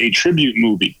wanted to make a tribute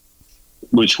movie,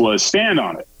 which was Stand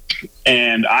On It.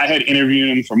 And I had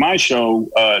interviewed him for my show,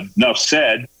 Nuff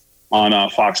Said, on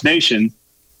Fox Nation.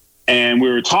 And we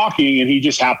were talking, and he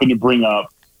just happened to bring up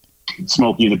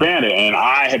Smokey and the Bandit. And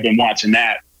I had been watching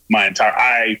that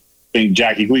I think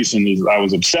Jackie Gleason I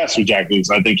was obsessed with Jackie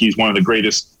Gleason. I think he's one of the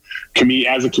greatest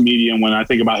as a comedian. When I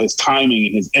think about his timing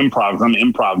and his improv, I'm an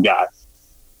improv guy.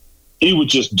 He would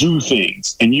just do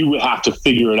things, and you would have to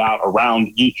figure it out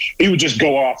around. He would just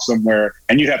go off somewhere,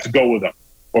 and you'd have to go with him,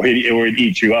 or he'd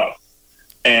eat you up.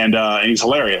 And he's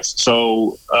hilarious.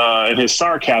 So, and his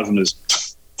sarcasm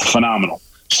is phenomenal.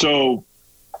 So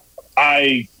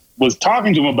I was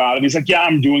talking to him about it. He's like, yeah,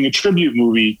 I'm doing a tribute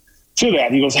movie to that.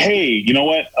 And he goes, hey, you know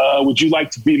what? Would you like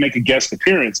to make a guest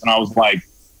appearance? And I was like,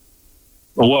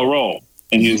 well, what role?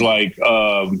 And he was like,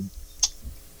 I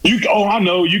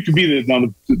know, you could be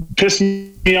the piss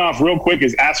me off real quick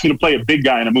is ask me to play a big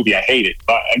guy in a movie. I hate it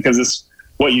because it's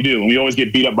what you do. And we always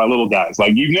get beat up by little guys.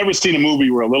 Like, you've never seen a movie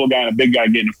where a little guy and a big guy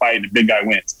get in a fight and the big guy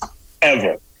wins,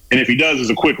 ever. And if he does, it's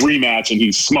a quick rematch and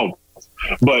he's smoked.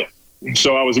 But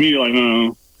so I was immediately like,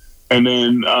 no. And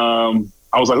then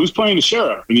I was like, who's playing the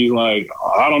sheriff? And he's like,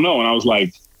 I don't know. And I was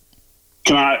like,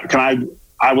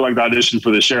 I would like to audition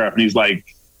for the sheriff. And he's like,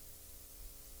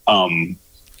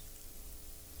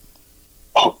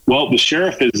 well, the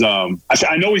sheriff is, I said,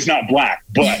 I know he's not black,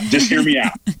 but just hear me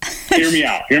out. Hear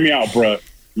me out, bro.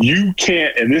 You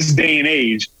can't, in this day and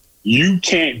age, you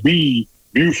can't be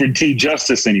Buford T.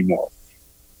 Justice anymore.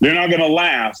 They're not going to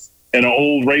laugh at an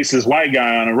old racist white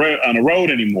guy on a road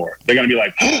anymore. They're going to be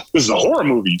like, oh, this is a horror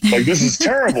movie. Like, this is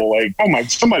terrible. Like, oh my,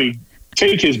 somebody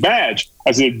take his badge.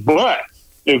 I said, but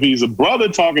if he's a brother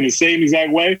talking the same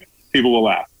exact way, people will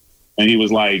laugh. And he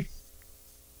was like,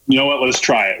 you know what, let's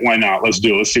try it. Why not? Let's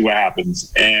do it. Let's see what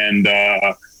happens. And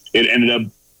it ended up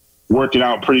working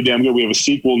out pretty damn good. We have a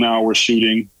sequel now we're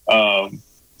shooting,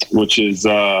 which is,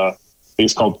 I think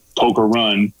it's called Poker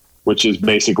Run, which is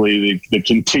basically the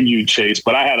continued chase.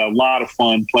 But I had a lot of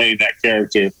fun playing that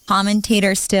character.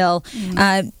 Commentator still.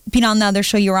 Being on the other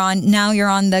show you were on, now you're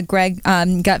on the Greg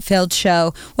Gutfeld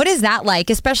show. What is that like,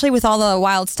 especially with all the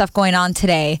wild stuff going on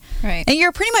today? Right. And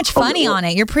you're pretty much funny on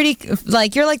it. You're pretty,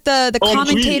 you're like the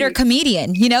commentator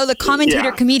comedian, the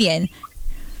commentator comedian.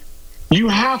 You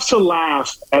have to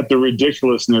laugh at the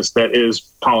ridiculousness that is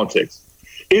politics.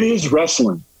 It is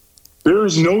wrestling. There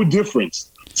is no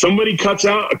difference. Somebody cuts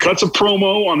a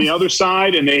promo on the other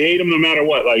side and they hate them no matter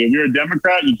what. Like, if you're a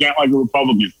Democrat, you can't like a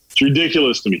Republican. It's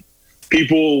ridiculous to me.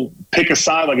 People pick a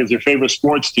side like it's their favorite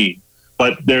sports team,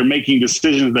 but they're making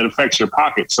decisions that affects your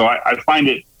pocket. So I find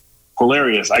it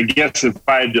hilarious. I guess if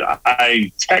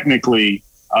I technically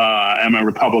am a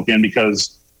Republican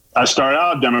because I started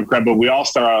out a Democrat, but we all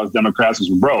start out as Democrats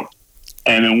because we're broke.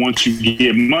 And then once you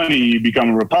get money, you become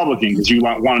a Republican because you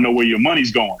want to know where your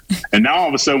money's going. And now all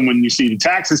of a sudden, when you see the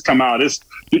taxes come out, it's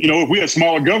if we had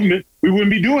smaller government, we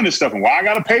wouldn't be doing this stuff. And why I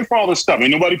got to pay for all this stuff?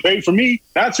 Ain't nobody paid for me.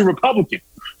 That's a Republican.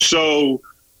 So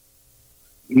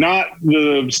not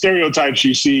the stereotypes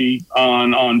you see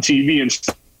on TV and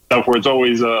stuff where it's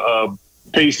always a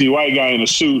pasty white guy in a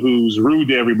suit who's rude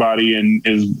to everybody and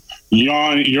is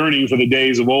yearning for the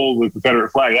days of old with the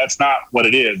Confederate flag. That's not what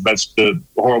it is. That's the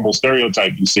horrible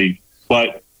stereotype you see.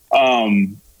 But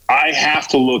I have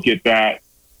to look at that.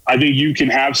 I think you can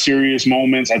have serious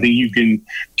moments. I think you can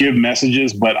give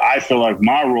messages, but I feel like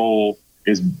my role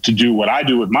is to do what I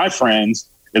do with my friends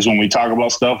is when we talk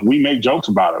about stuff, we make jokes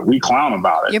about it. We clown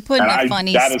about it. You're putting a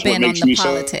funny spin on the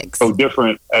politics. So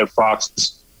different at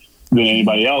Fox than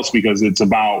anybody else because it's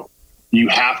about you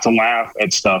have to laugh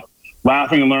at stuff.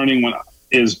 Laughing and learning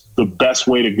is the best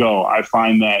way to go. I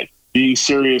find that being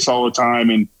serious all the time,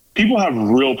 and people have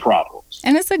real problems.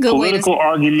 And it's a good political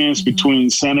arguments between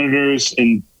senators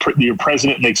and your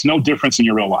president makes no difference in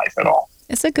your real life at all.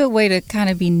 It's a good way to kind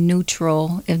of be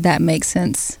neutral, if that makes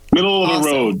sense. Middle of the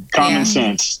road, common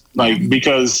sense.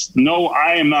 Because no,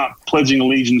 I am not pledging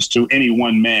allegiance to any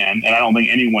one man, and I don't think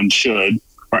anyone should,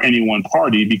 or any one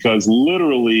party, because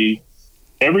literally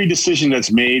every decision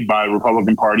that's made by the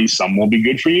Republican Party, some will be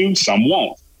good for you, some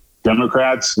won't.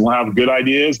 Democrats will have good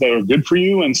ideas that are good for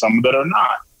you and some that are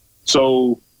not.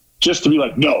 So just to be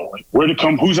like, no,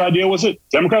 whose idea was it?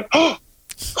 Democrat?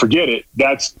 Forget it.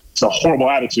 That's a horrible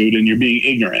attitude and you're being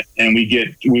ignorant. And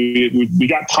we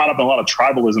got caught up in a lot of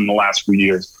tribalism in the last few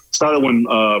years. It started when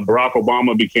Barack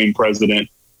Obama became president.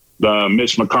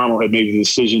 Mitch McConnell had made a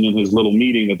decision in his little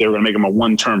meeting that they were going to make him a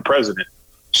one-term president.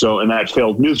 And that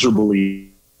failed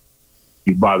miserably,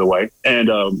 by the way.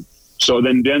 And so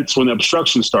then that's when the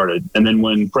obstruction started. And then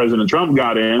when President Trump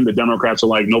got in, the Democrats were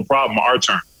like, no problem, our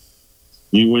turn.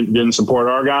 You didn't support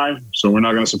our guy, so we're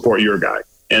not going to support your guy.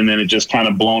 And then it just kind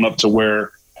of blown up to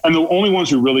where, and the only ones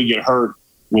who really get hurt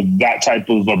with that type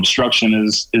of obstruction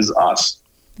is us,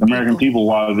 the American people,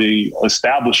 while the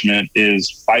establishment is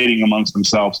fighting amongst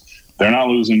themselves. They're not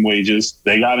losing wages.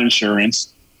 They got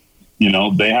insurance.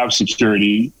 They have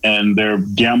security, and they're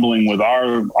gambling with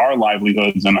our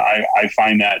livelihoods. And I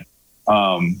find that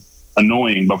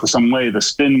annoying. But for some way, the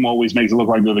spin always makes it look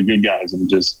like they're the good guys, and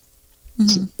just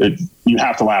you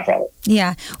have to laugh at it.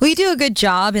 Yeah. Well, you do a good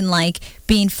job in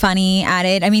being funny at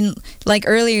it. I mean,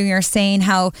 earlier you were saying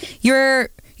how you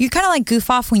kind of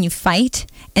goof off when you fight,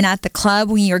 and at the club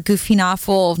when you're goofing off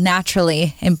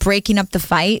naturally and breaking up the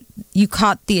fight, you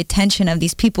caught the attention of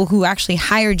these people who actually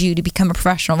hired you to become a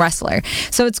professional wrestler.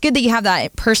 So it's good that you have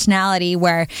that personality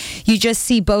where you just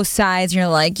see both sides. And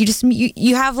you're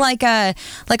you have a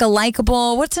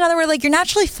likable, what's another word? You're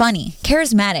naturally funny,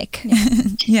 charismatic.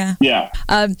 Yeah. Yeah.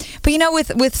 But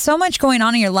with so much going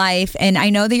on in your life, and I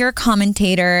know that you're a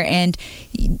commentator and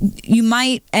you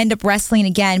might end up wrestling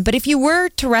again, but if you were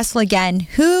to wrestle again,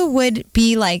 who would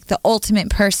be the ultimate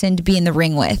person to be in the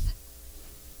ring with?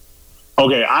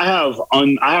 Okay, I have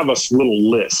a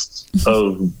little list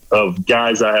of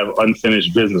guys I have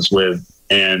unfinished business with,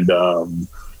 and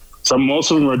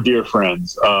most of them are dear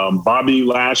friends. Bobby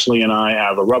Lashley and I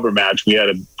have a rubber match. We had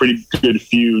a pretty good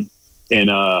feud in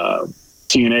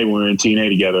TNA when we were in TNA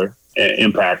together.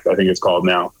 Impact, I think it's called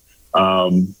now.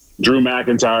 Drew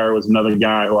McIntyre was another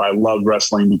guy who I loved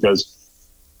wrestling because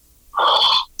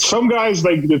some guys,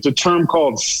 there's a term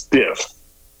called stiff.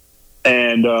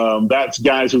 And that's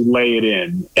guys who lay it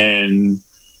in. And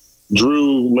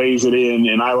Drew lays it in,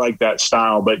 and I like that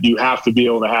style. But you have to be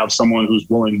able to have someone who's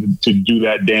willing to do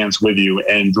that dance with you.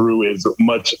 And Drew is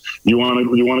much. You want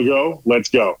to go? Let's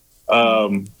go.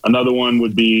 Another one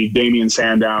would be Damian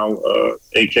Sandow,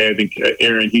 aka I think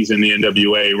Aaron. He's in the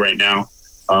NWA right now.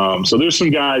 So there's some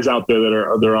guys out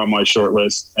there they're on my short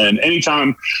list. And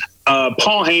anytime.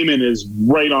 Paul Heyman is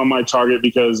right on my target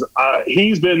because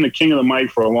he's been the king of the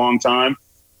mic for a long time.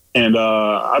 And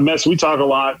we talk a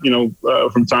lot,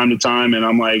 from time to time. And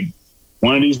I'm like,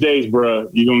 one of these days, bro,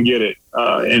 you're going to get it.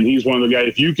 And he's one of the guys.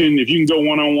 If you can go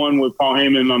one-on-one with Paul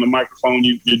Heyman on the microphone,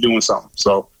 you're doing something.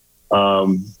 So,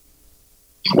 the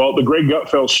Greg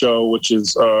Gutfeld show, which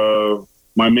is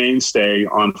my mainstay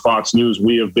on Fox News,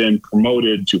 we have been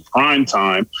promoted to prime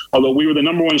time. Although we were the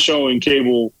number one show in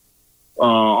cable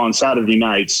on Saturday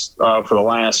nights for the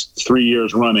last 3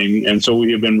 years running. And so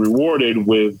we have been rewarded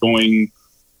with going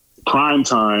prime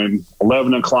time,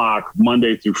 11 o'clock,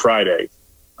 Monday through Friday.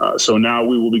 So now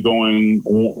we will be going,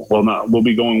 we'll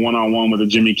be going one-on-one with the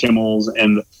Jimmy Kimmels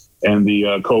and the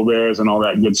Colberts and all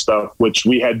that good stuff, which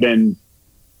we had been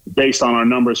based on our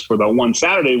numbers for the one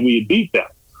Saturday, we had beat them.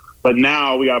 But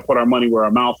now we got to put our money where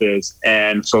our mouth is.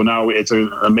 And so now it's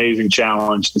an amazing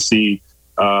challenge to see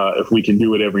if we can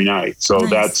do it every night. So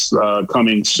that's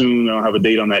coming soon. I don't have a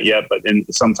date on that yet, but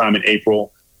sometime in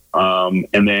April.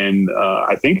 And then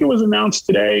I think it was announced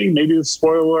today, maybe it's a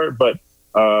spoiler alert, but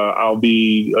I'll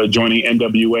be joining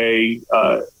NWA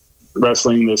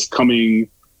Wrestling this coming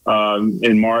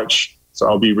in March. So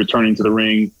I'll be returning to the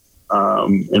ring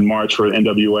in March for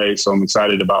NWA. So I'm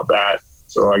excited about that.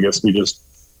 So I guess we just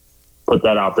put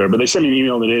that out there. But they sent me an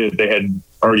email today that they had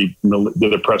already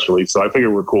did a press release. So I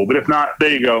figured we're cool. But if not, there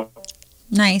you go.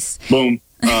 Nice. Boom.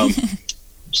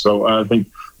 So I think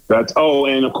that's,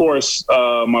 and of course,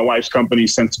 my wife's company,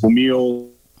 Sensible Meals,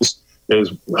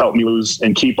 has helped me lose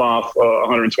and keep off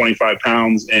 125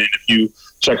 pounds. And if you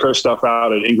check her stuff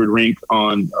out at Ingrid Rink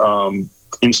on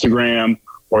Instagram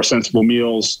or Sensible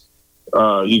Meals,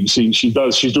 you can see she's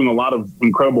doing a lot of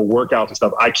incredible workouts and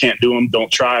stuff. I can't do them. Don't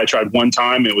try. I tried one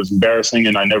time. It was embarrassing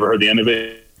and I never heard the end of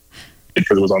it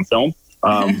because it was on film,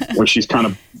 where she's kind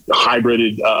of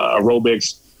hybrided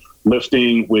aerobics,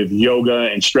 lifting with yoga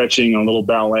and stretching and a little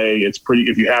ballet. It's pretty,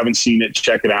 if you haven't seen it,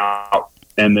 check it out.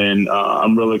 And then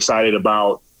I'm really excited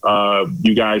about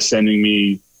you guys sending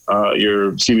me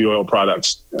your CBD oil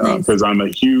products because I'm a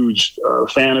huge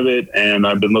fan of it and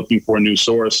I've been looking for a new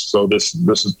source. So this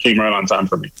came right on time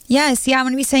for me. Yes. Yeah. I'm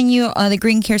going to be sending you the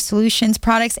Green Care Solutions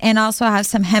products and also have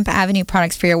some Hemp Avenue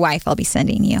products for your wife I'll be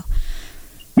sending you.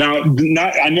 Now,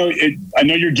 I know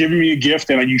you're giving me a gift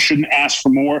and you shouldn't ask for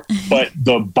more, but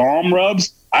the balm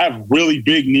rubs, I have really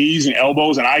big knees and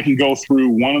elbows and I can go through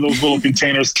one of those little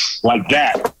containers like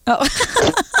that. Oh.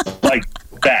 Like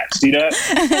that. See that?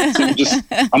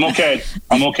 So I'm okay.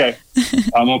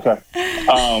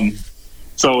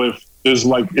 So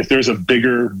if there's a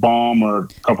bigger balm or a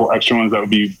couple extra ones, that would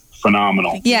be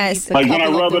phenomenal. Yes. Like when I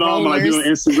rub it on, when I do an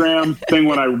Instagram thing,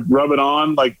 when I rub it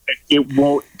on, like it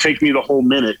won't take me the whole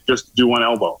minute just to do one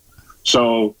elbow.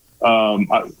 So when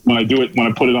I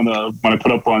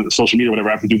put up on social media, whatever,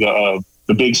 I have to do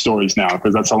the big stories now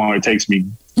because that's how long it takes me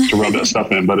to rub that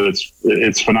stuff in. But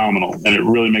it's phenomenal and it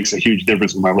really makes a huge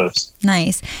difference with my lips.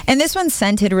 Nice. And this one's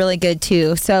scented really good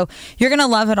too. So you're going to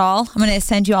love it all. I'm going to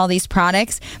send you all these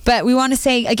products. But we want to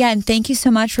say, again, thank you so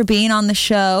much for being on the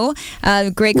show.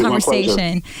 Great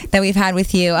conversation that we've had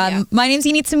with you. My name's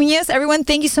Initza Munoz. Everyone,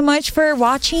 thank you so much for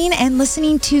watching and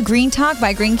listening to Green Talk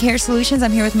by Green Care Solutions.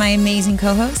 I'm here with my amazing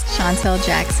co-host, Chantel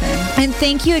Jackson. And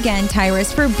thank you again,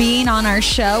 Tyrus, for being on our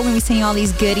show when we sing all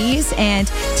these goodies. And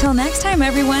till next time,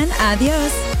 everyone,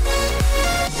 adios.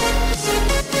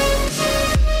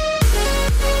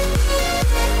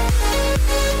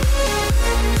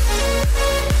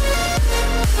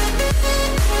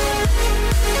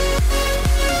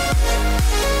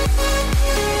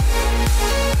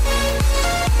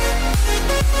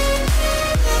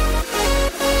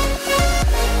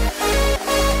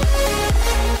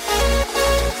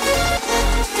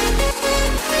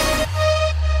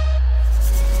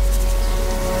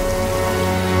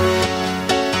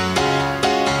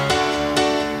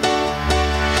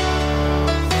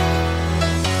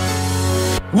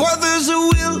 Well, there's a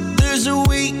will, there's a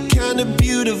way, kinda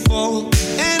beautiful.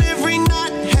 And every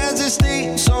night has its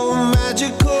day, so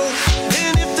magical.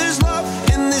 And if there's love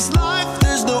in this life,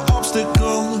 there's no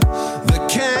obstacle that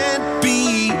can't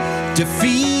be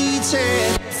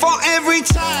defeated. For every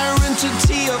tyrant to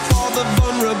tear for the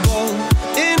vulnerable.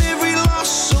 In every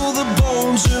loss, all the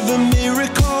bones of a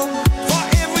miracle. For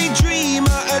every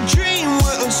dreamer, a dream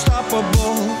we're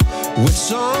unstoppable. With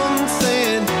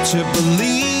something to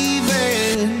believe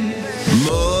in.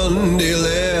 Monday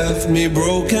left me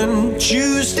broken.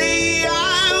 Tuesday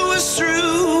I was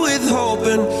through with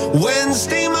hoping.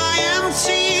 Wednesday my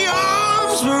empty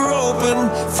arms were open.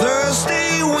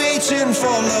 Thursday waiting for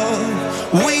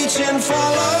love, waiting for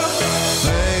love.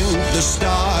 Thank the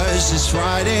stars it's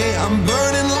Friday. I'm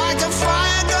burning like a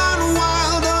fire gone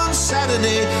wild on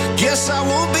Saturday. Guess I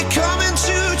won't be coming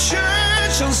to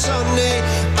church on Sunday.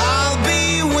 I'll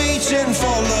be waiting for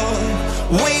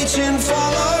love, waiting for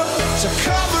love to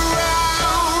come around.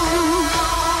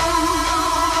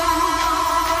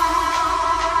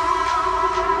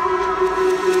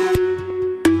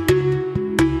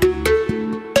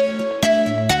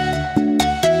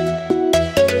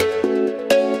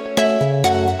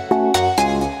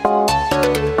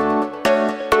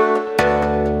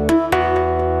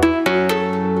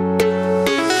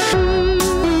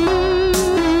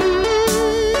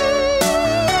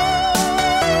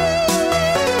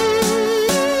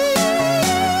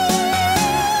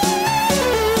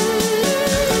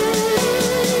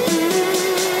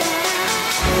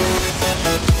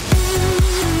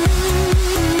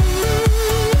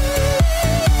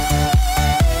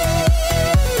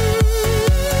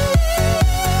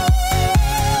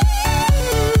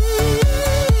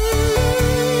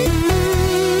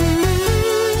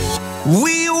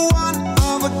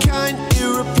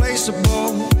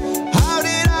 unstoppable. How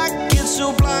did I get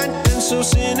so blind and so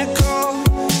cynical?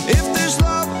 If there's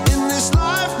love in this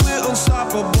life, we're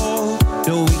unstoppable.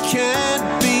 No, we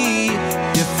can't be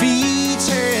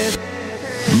defeated.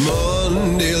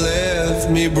 Monday left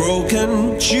me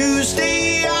broken.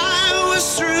 Tuesday I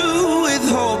was through with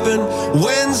hoping.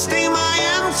 Wednesday my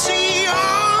empty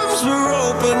arms were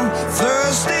open.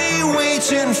 Thursday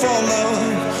waiting for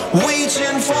love,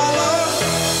 waiting for love.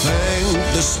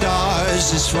 Thank the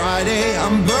stars it's Friday.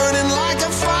 I'm burning like a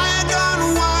fire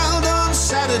gone wild on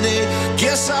Saturday.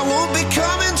 Guess I won't be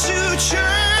coming to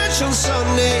church on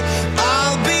Sunday.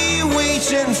 I'll be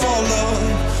waiting for love,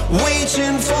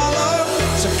 waiting for love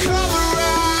to come around.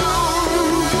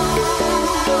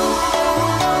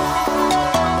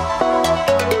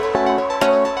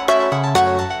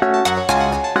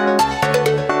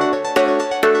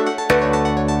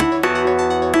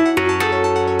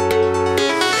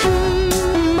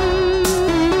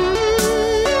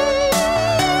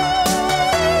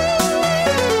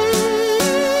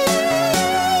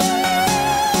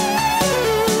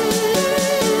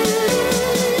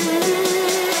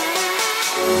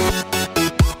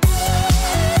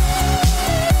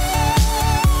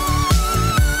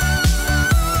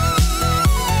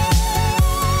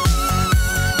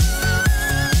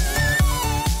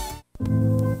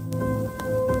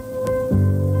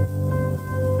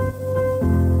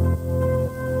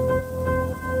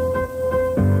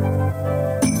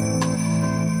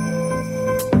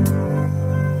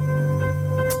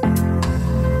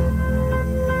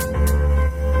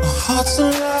 Hearts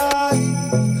alive,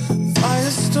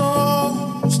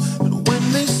 firestorms, and when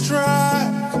they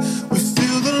strike, we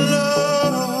feel the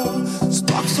love.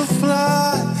 Sparks will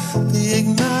fly, they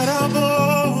ignite our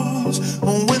bones.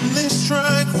 And when they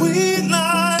strike, we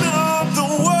light up the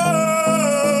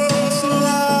world. Hearts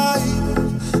alive,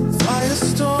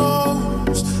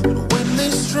 firestorms, and when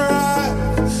they strike,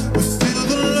 we feel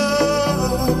the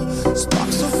love.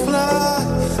 Sparks will fly,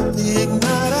 they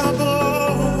ignite our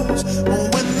bones.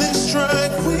 And when they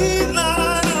strike, we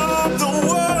light up the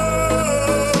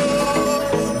world.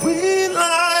 We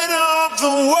light up the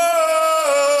world.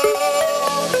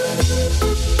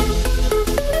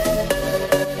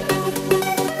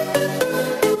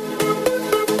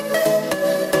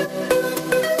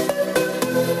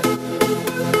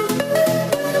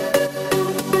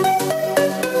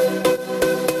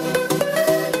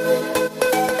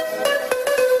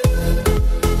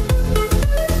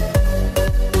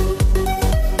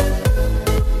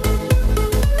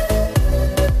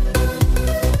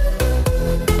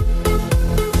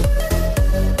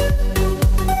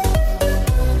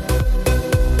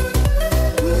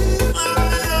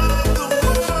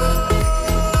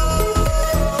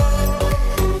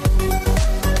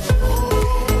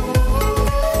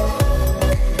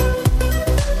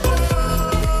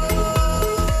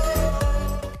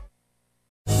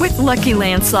 With Lucky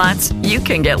Land Slots, you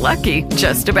can get lucky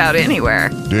just about anywhere.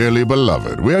 Dearly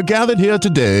beloved, we are gathered here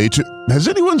today to... Has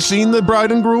anyone seen the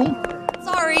bride and groom?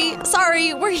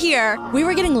 Sorry, we're here. We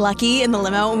were getting lucky in the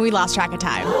limo and we lost track of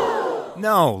time.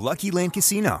 No, Lucky Land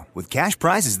Casino, with cash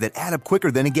prizes that add up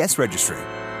quicker than a guest registry.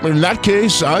 In that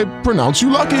case, I pronounce you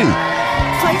lucky.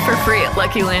 Play for free at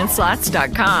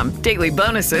LuckyLandSlots.com. Daily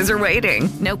bonuses are waiting.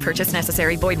 No purchase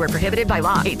necessary. Void where prohibited by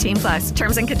law. 18+.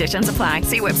 Terms and conditions apply.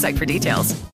 See website for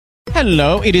details.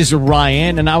 Hello, it is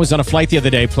Ryan, and I was on a flight the other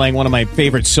day playing one of my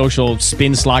favorite social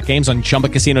spin slot games on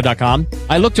ChumbaCasino.com.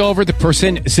 I looked over at the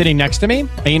person sitting next to me,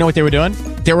 and you know what they were doing?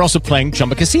 They were also playing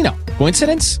Chumba Casino.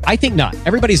 Coincidence? I think not.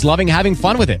 Everybody's loving having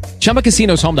fun with it. Chumba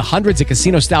Casino is home to hundreds of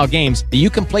casino-style games that you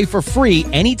can play for free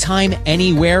anytime,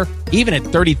 anywhere, even at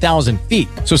 30,000 feet.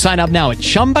 So sign up now at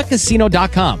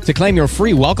ChumbaCasino.com to claim your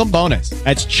free welcome bonus.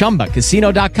 That's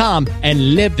ChumbaCasino.com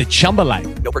and live the Chumba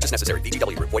life. No purchase necessary.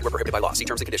 VGW. Void where prohibited by law. See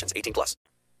terms and conditions. 18+.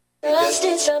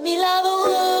 Estés a mi lado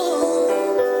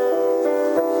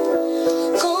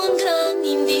con gran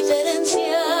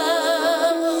indiferencia.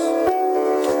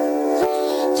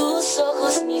 Tus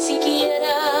ojos ni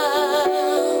siquiera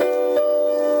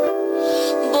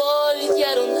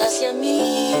voltearon hacia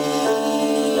mí.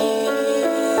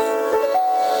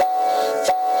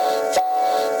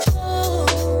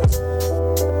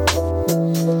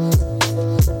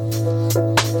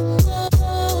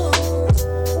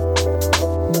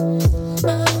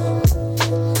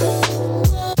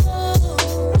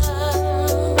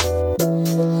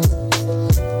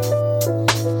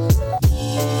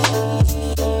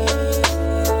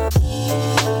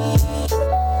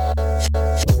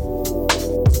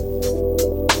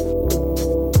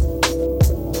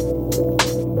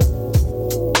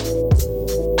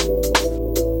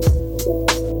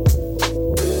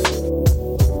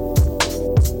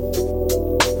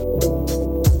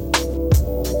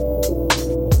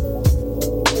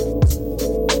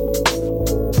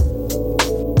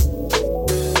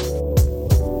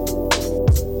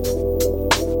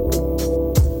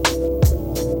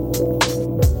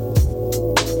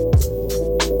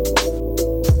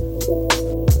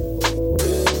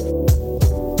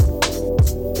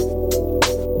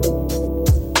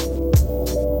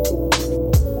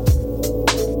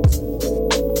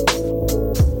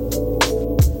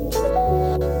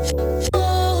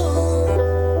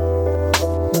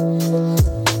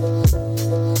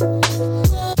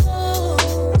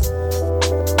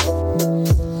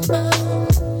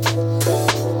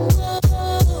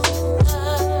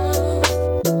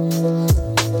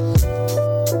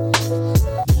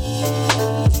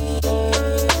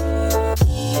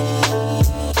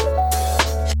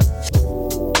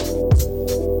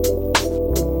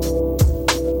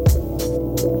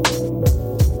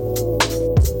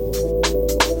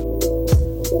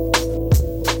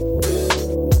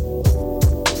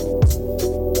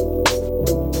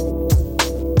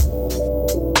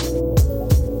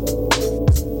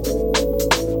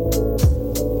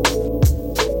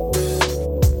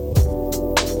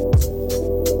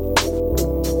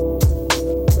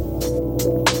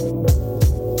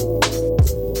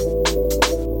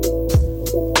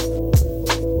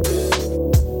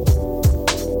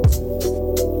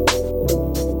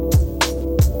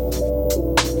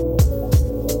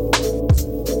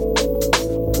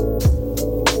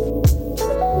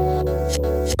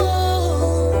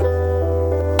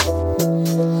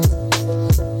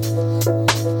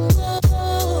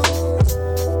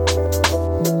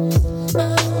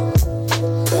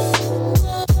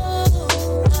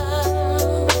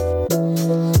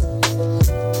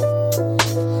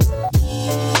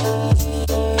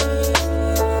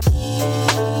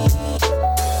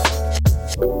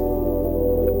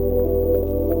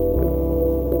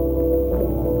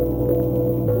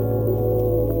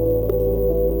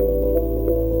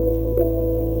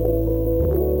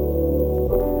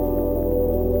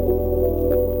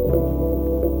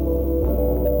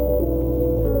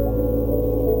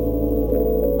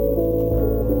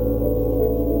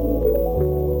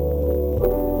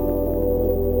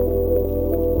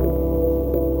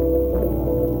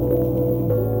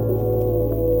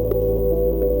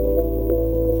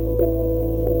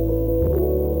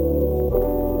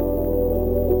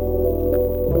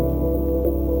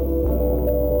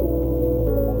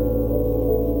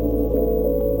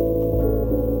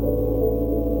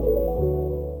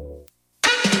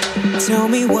 Tell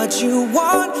me what you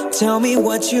want, tell me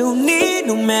what you need.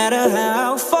 No matter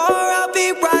how far, I'll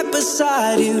be right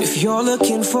beside you. If you're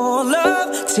looking for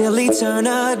love till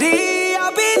eternity,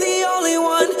 I'll be the only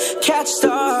one. Catch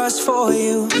stars for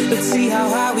you. Let's see how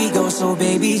high we go, so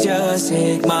baby, just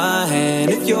take my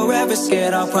hand. If you're ever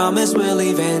scared, I'll promise we'll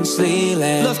eventually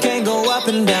land. Love can go up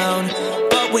and down,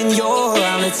 but when you're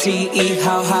around, let's see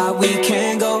how high we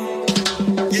can go.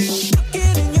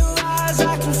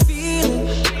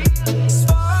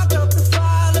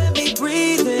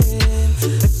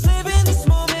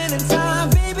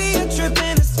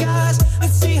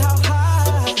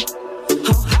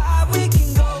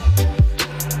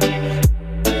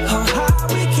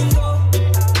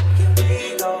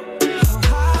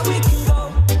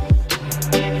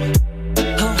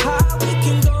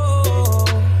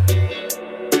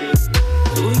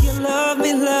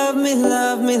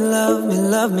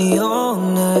 Love me all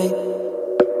night.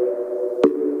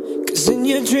 'Cause in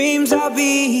your dreams I'll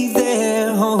be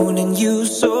there, holding you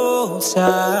so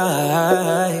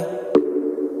tight.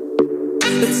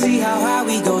 Let's see how high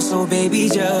we go, so baby,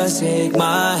 just take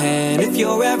my hand. If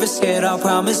you're ever scared, I'll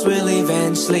promise we'll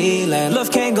eventually land.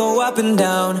 Love can go up and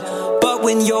down, but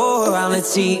when you're around, let's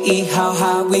see how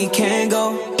high we can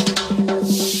go.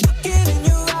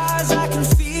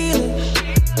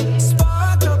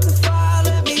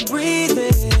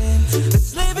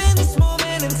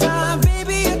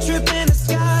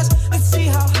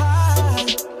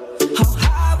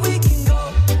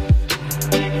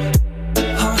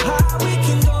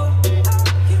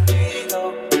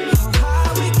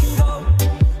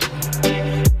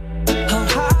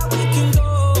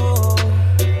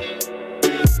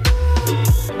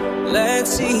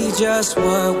 Just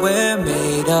what we're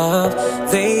made of.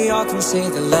 They all can say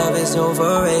that love is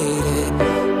overrated,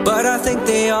 but I think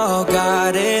they all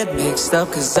got it mixed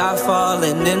up. 'Cause I've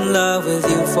fallen in love with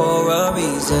you for a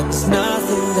reason. There's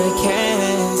nothing that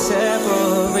can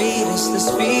separate us. This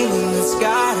feeling that's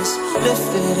got us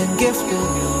lifted and gifted.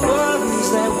 Worries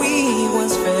that we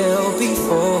once felt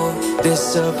before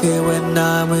disappear when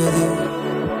I'm with you.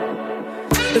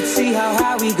 Let's see how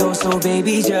high we go, so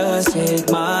baby, just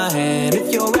take my hand.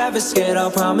 If you're ever scared,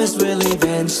 I'll promise we'll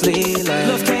eventually land.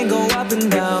 Love can go up and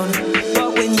down, but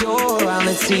when you're around,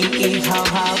 let's see how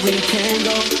high we can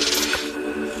go.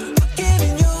 Looking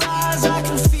in your eyes, I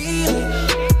can feel it.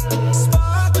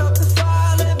 Spark up the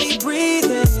fire, let me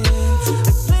breathe in.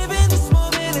 Let's live in this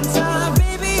moment in time,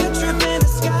 baby, a trip in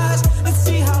the skies. Let's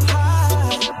see how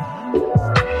high.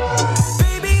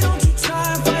 Baby, don't you try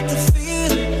and fight the feeling.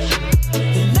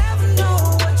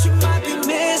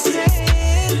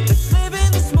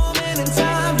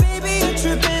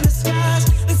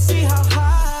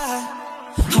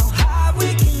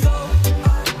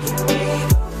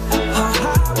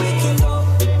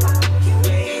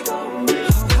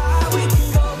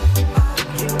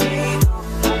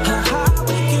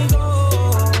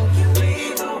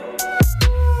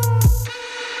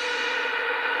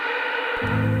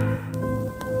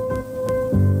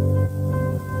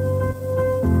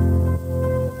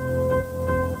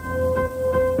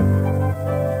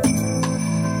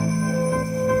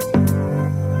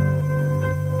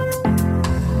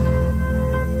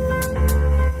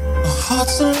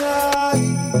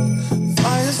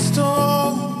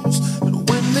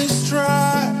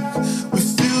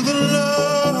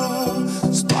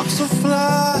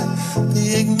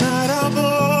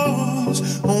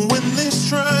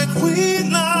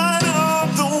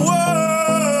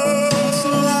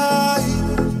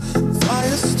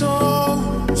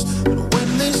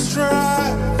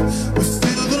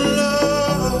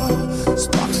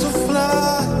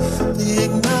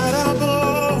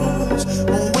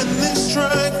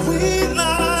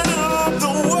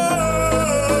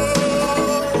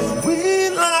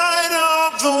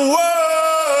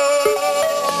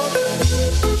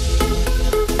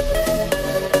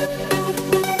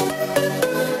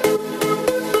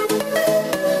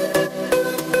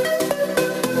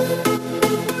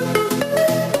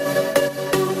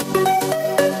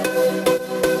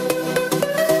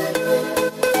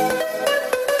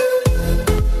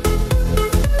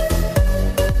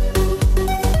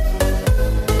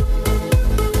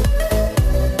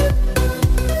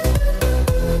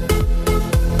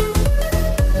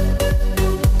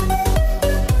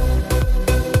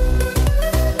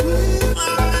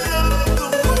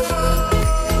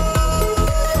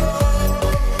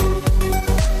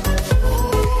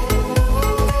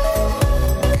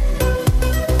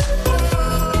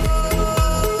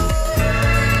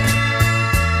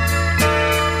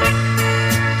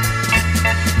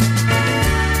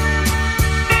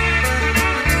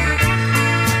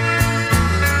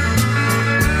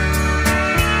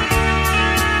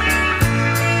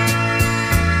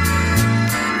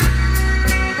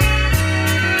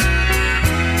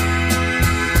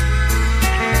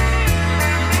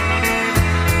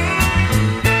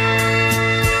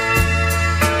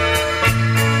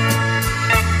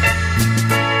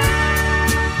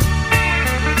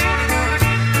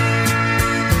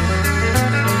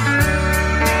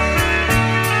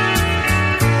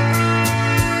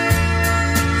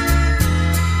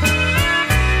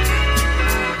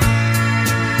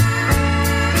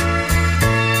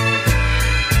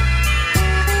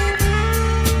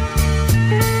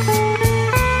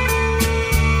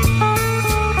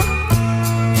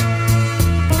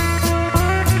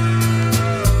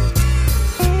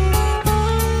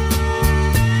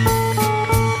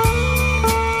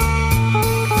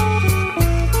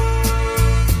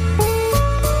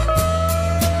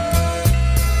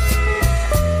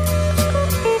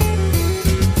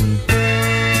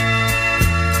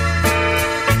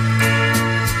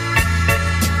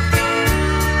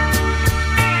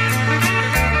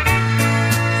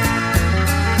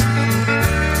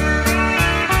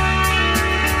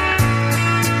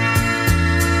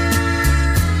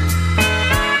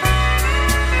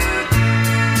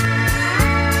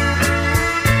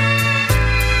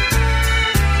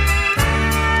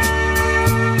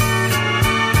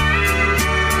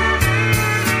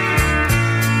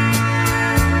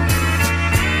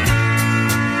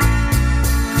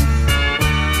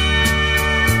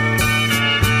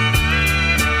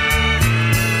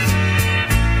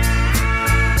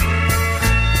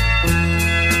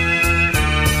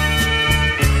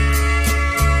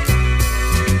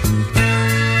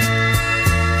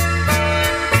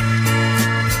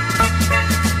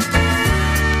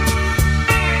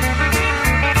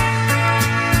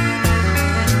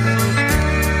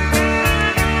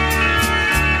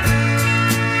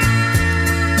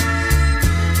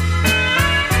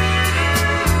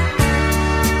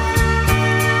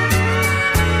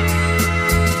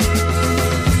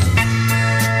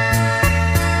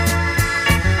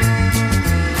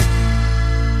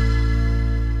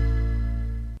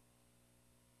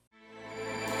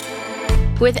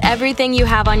 With everything you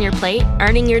have on your plate,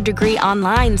 earning your degree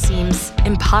online seems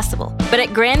impossible. But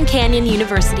at Grand Canyon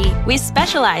University, we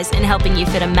specialize in helping you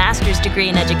fit a master's degree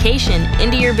in education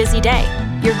into your busy day.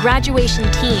 Your graduation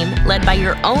team, led by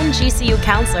your own GCU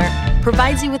counselor,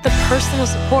 provides you with the personal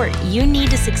support you need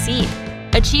to succeed.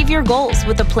 Achieve your goals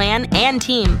with a plan and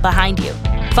team behind you.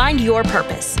 Find your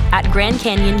purpose at Grand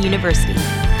Canyon University.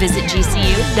 Visit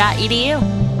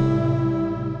gcu.edu.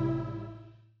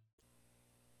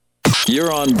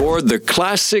 You're on board the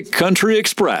Classic Country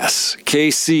Express,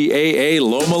 KCAA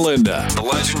Loma Linda. The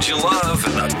legends you love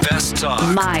and the best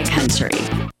talk. My country.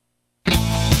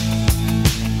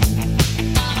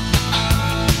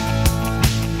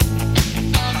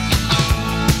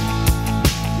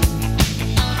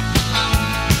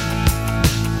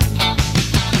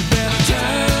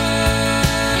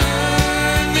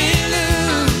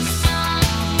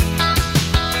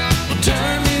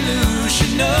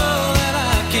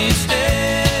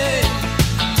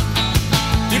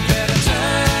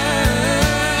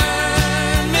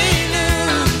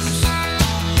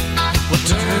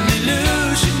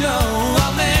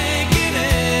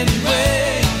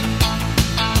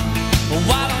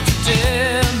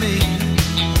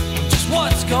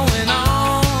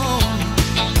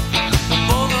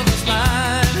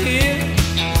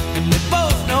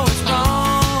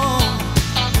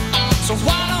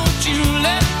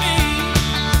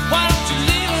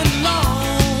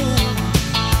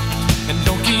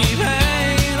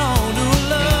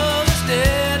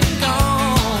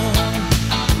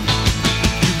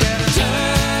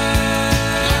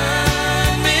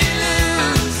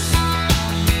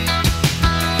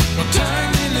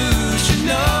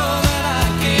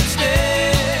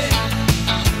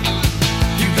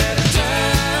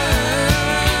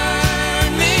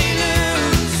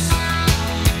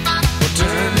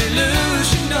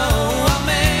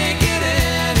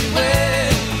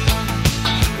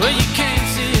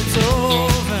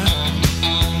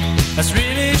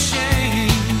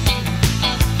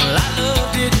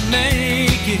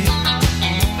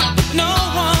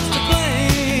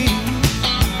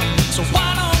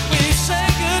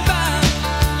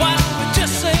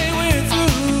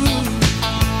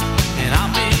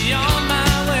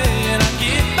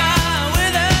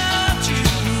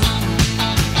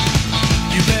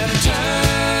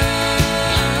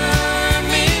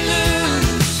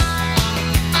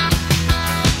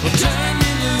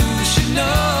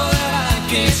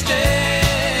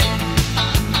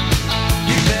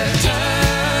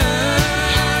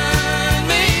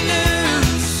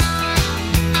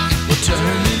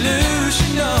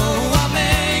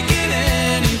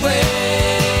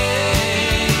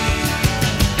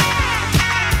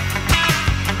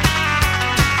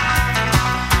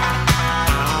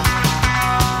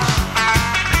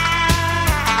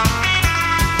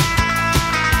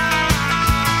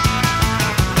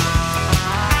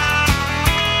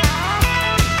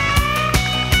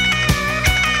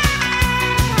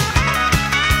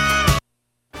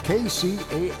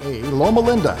 KCAA Loma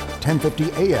Linda,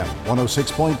 1050 AM,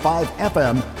 106.5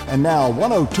 FM, and now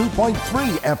 102.3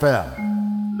 FM.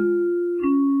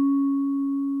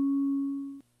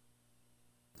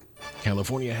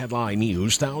 California headline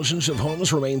news. Thousands of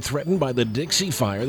homes remain threatened by the Dixie Fire.